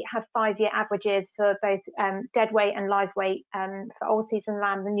 AHDB have 5-year averages for both dead weight and live weight for old season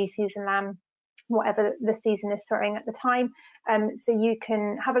lamb, the new season lamb, whatever the season is throwing at the time. So you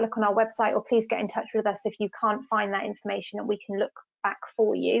can have a look on our website, or please get in touch with us if you can't find that information, and we can look back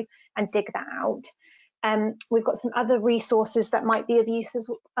for you and dig that out. We've got some other resources that might be of use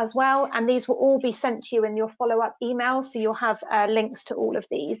as well, and these will all be sent to you in your follow-up email, so you'll have links to all of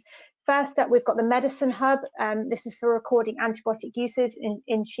these. First up, we've got the Medicine Hub. This is for recording antibiotic uses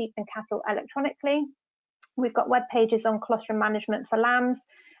in sheep and cattle electronically. We've got web pages on colostrum management for lambs,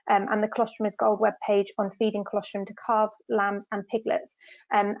 and the Colostrum is Gold web page on feeding colostrum to calves, lambs and piglets.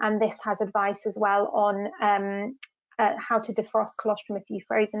 And this has advice as well on how to defrost colostrum if you've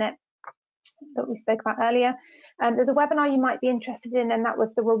frozen it, that we spoke about earlier. There's a webinar you might be interested in, and that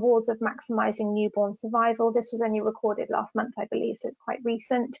was the rewards of maximising newborn survival. This was only recorded last month, I believe, so it's quite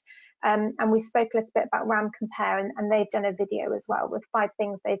recent. And we spoke a little bit about Ram Compare, and they've done a video as well with 5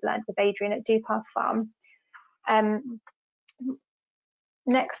 things they've learned with Adrian at Dewpath Farm.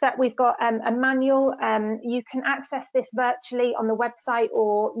 Next up, we've got a manual. You can access this virtually on the website,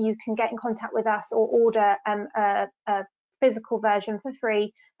 or you can get in contact with us or order a physical version for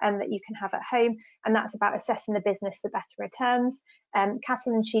free that you can have at home, and that's about assessing the business for better returns.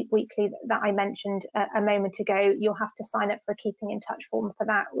 Cattle and Sheep Weekly that I mentioned a moment ago, you'll have to sign up for a keeping in touch form for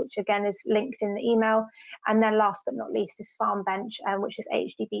that, which again is linked in the email. And then last but not least is Farm Bench, which is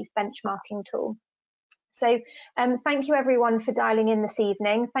AHDB's benchmarking tool. So thank you everyone for dialing in this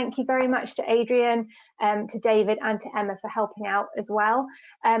evening. Thank you very much to Adrian, to David and to Emma for helping out as well.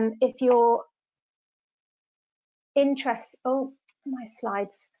 If you're interested, oh, my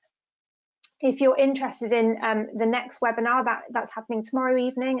slides. If you're interested in the next webinar, that's happening tomorrow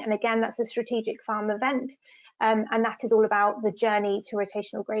evening, and again, that's a strategic farm event, and that is all about the journey to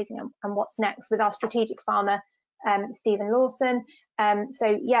rotational grazing and what's next with our strategic farmer, Stephen Lawson.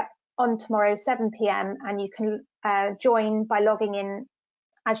 So yeah, on tomorrow 7 p.m, and you can join by logging in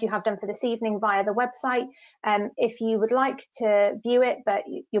as you have done for this evening via the website. If you would like to view it but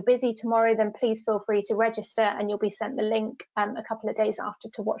you're busy tomorrow, then please feel free to register and you'll be sent the link a couple of days after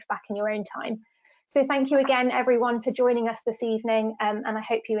to watch back in your own time. So thank you again everyone for joining us this evening, and I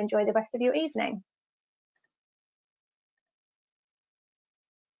hope you enjoy the rest of your evening.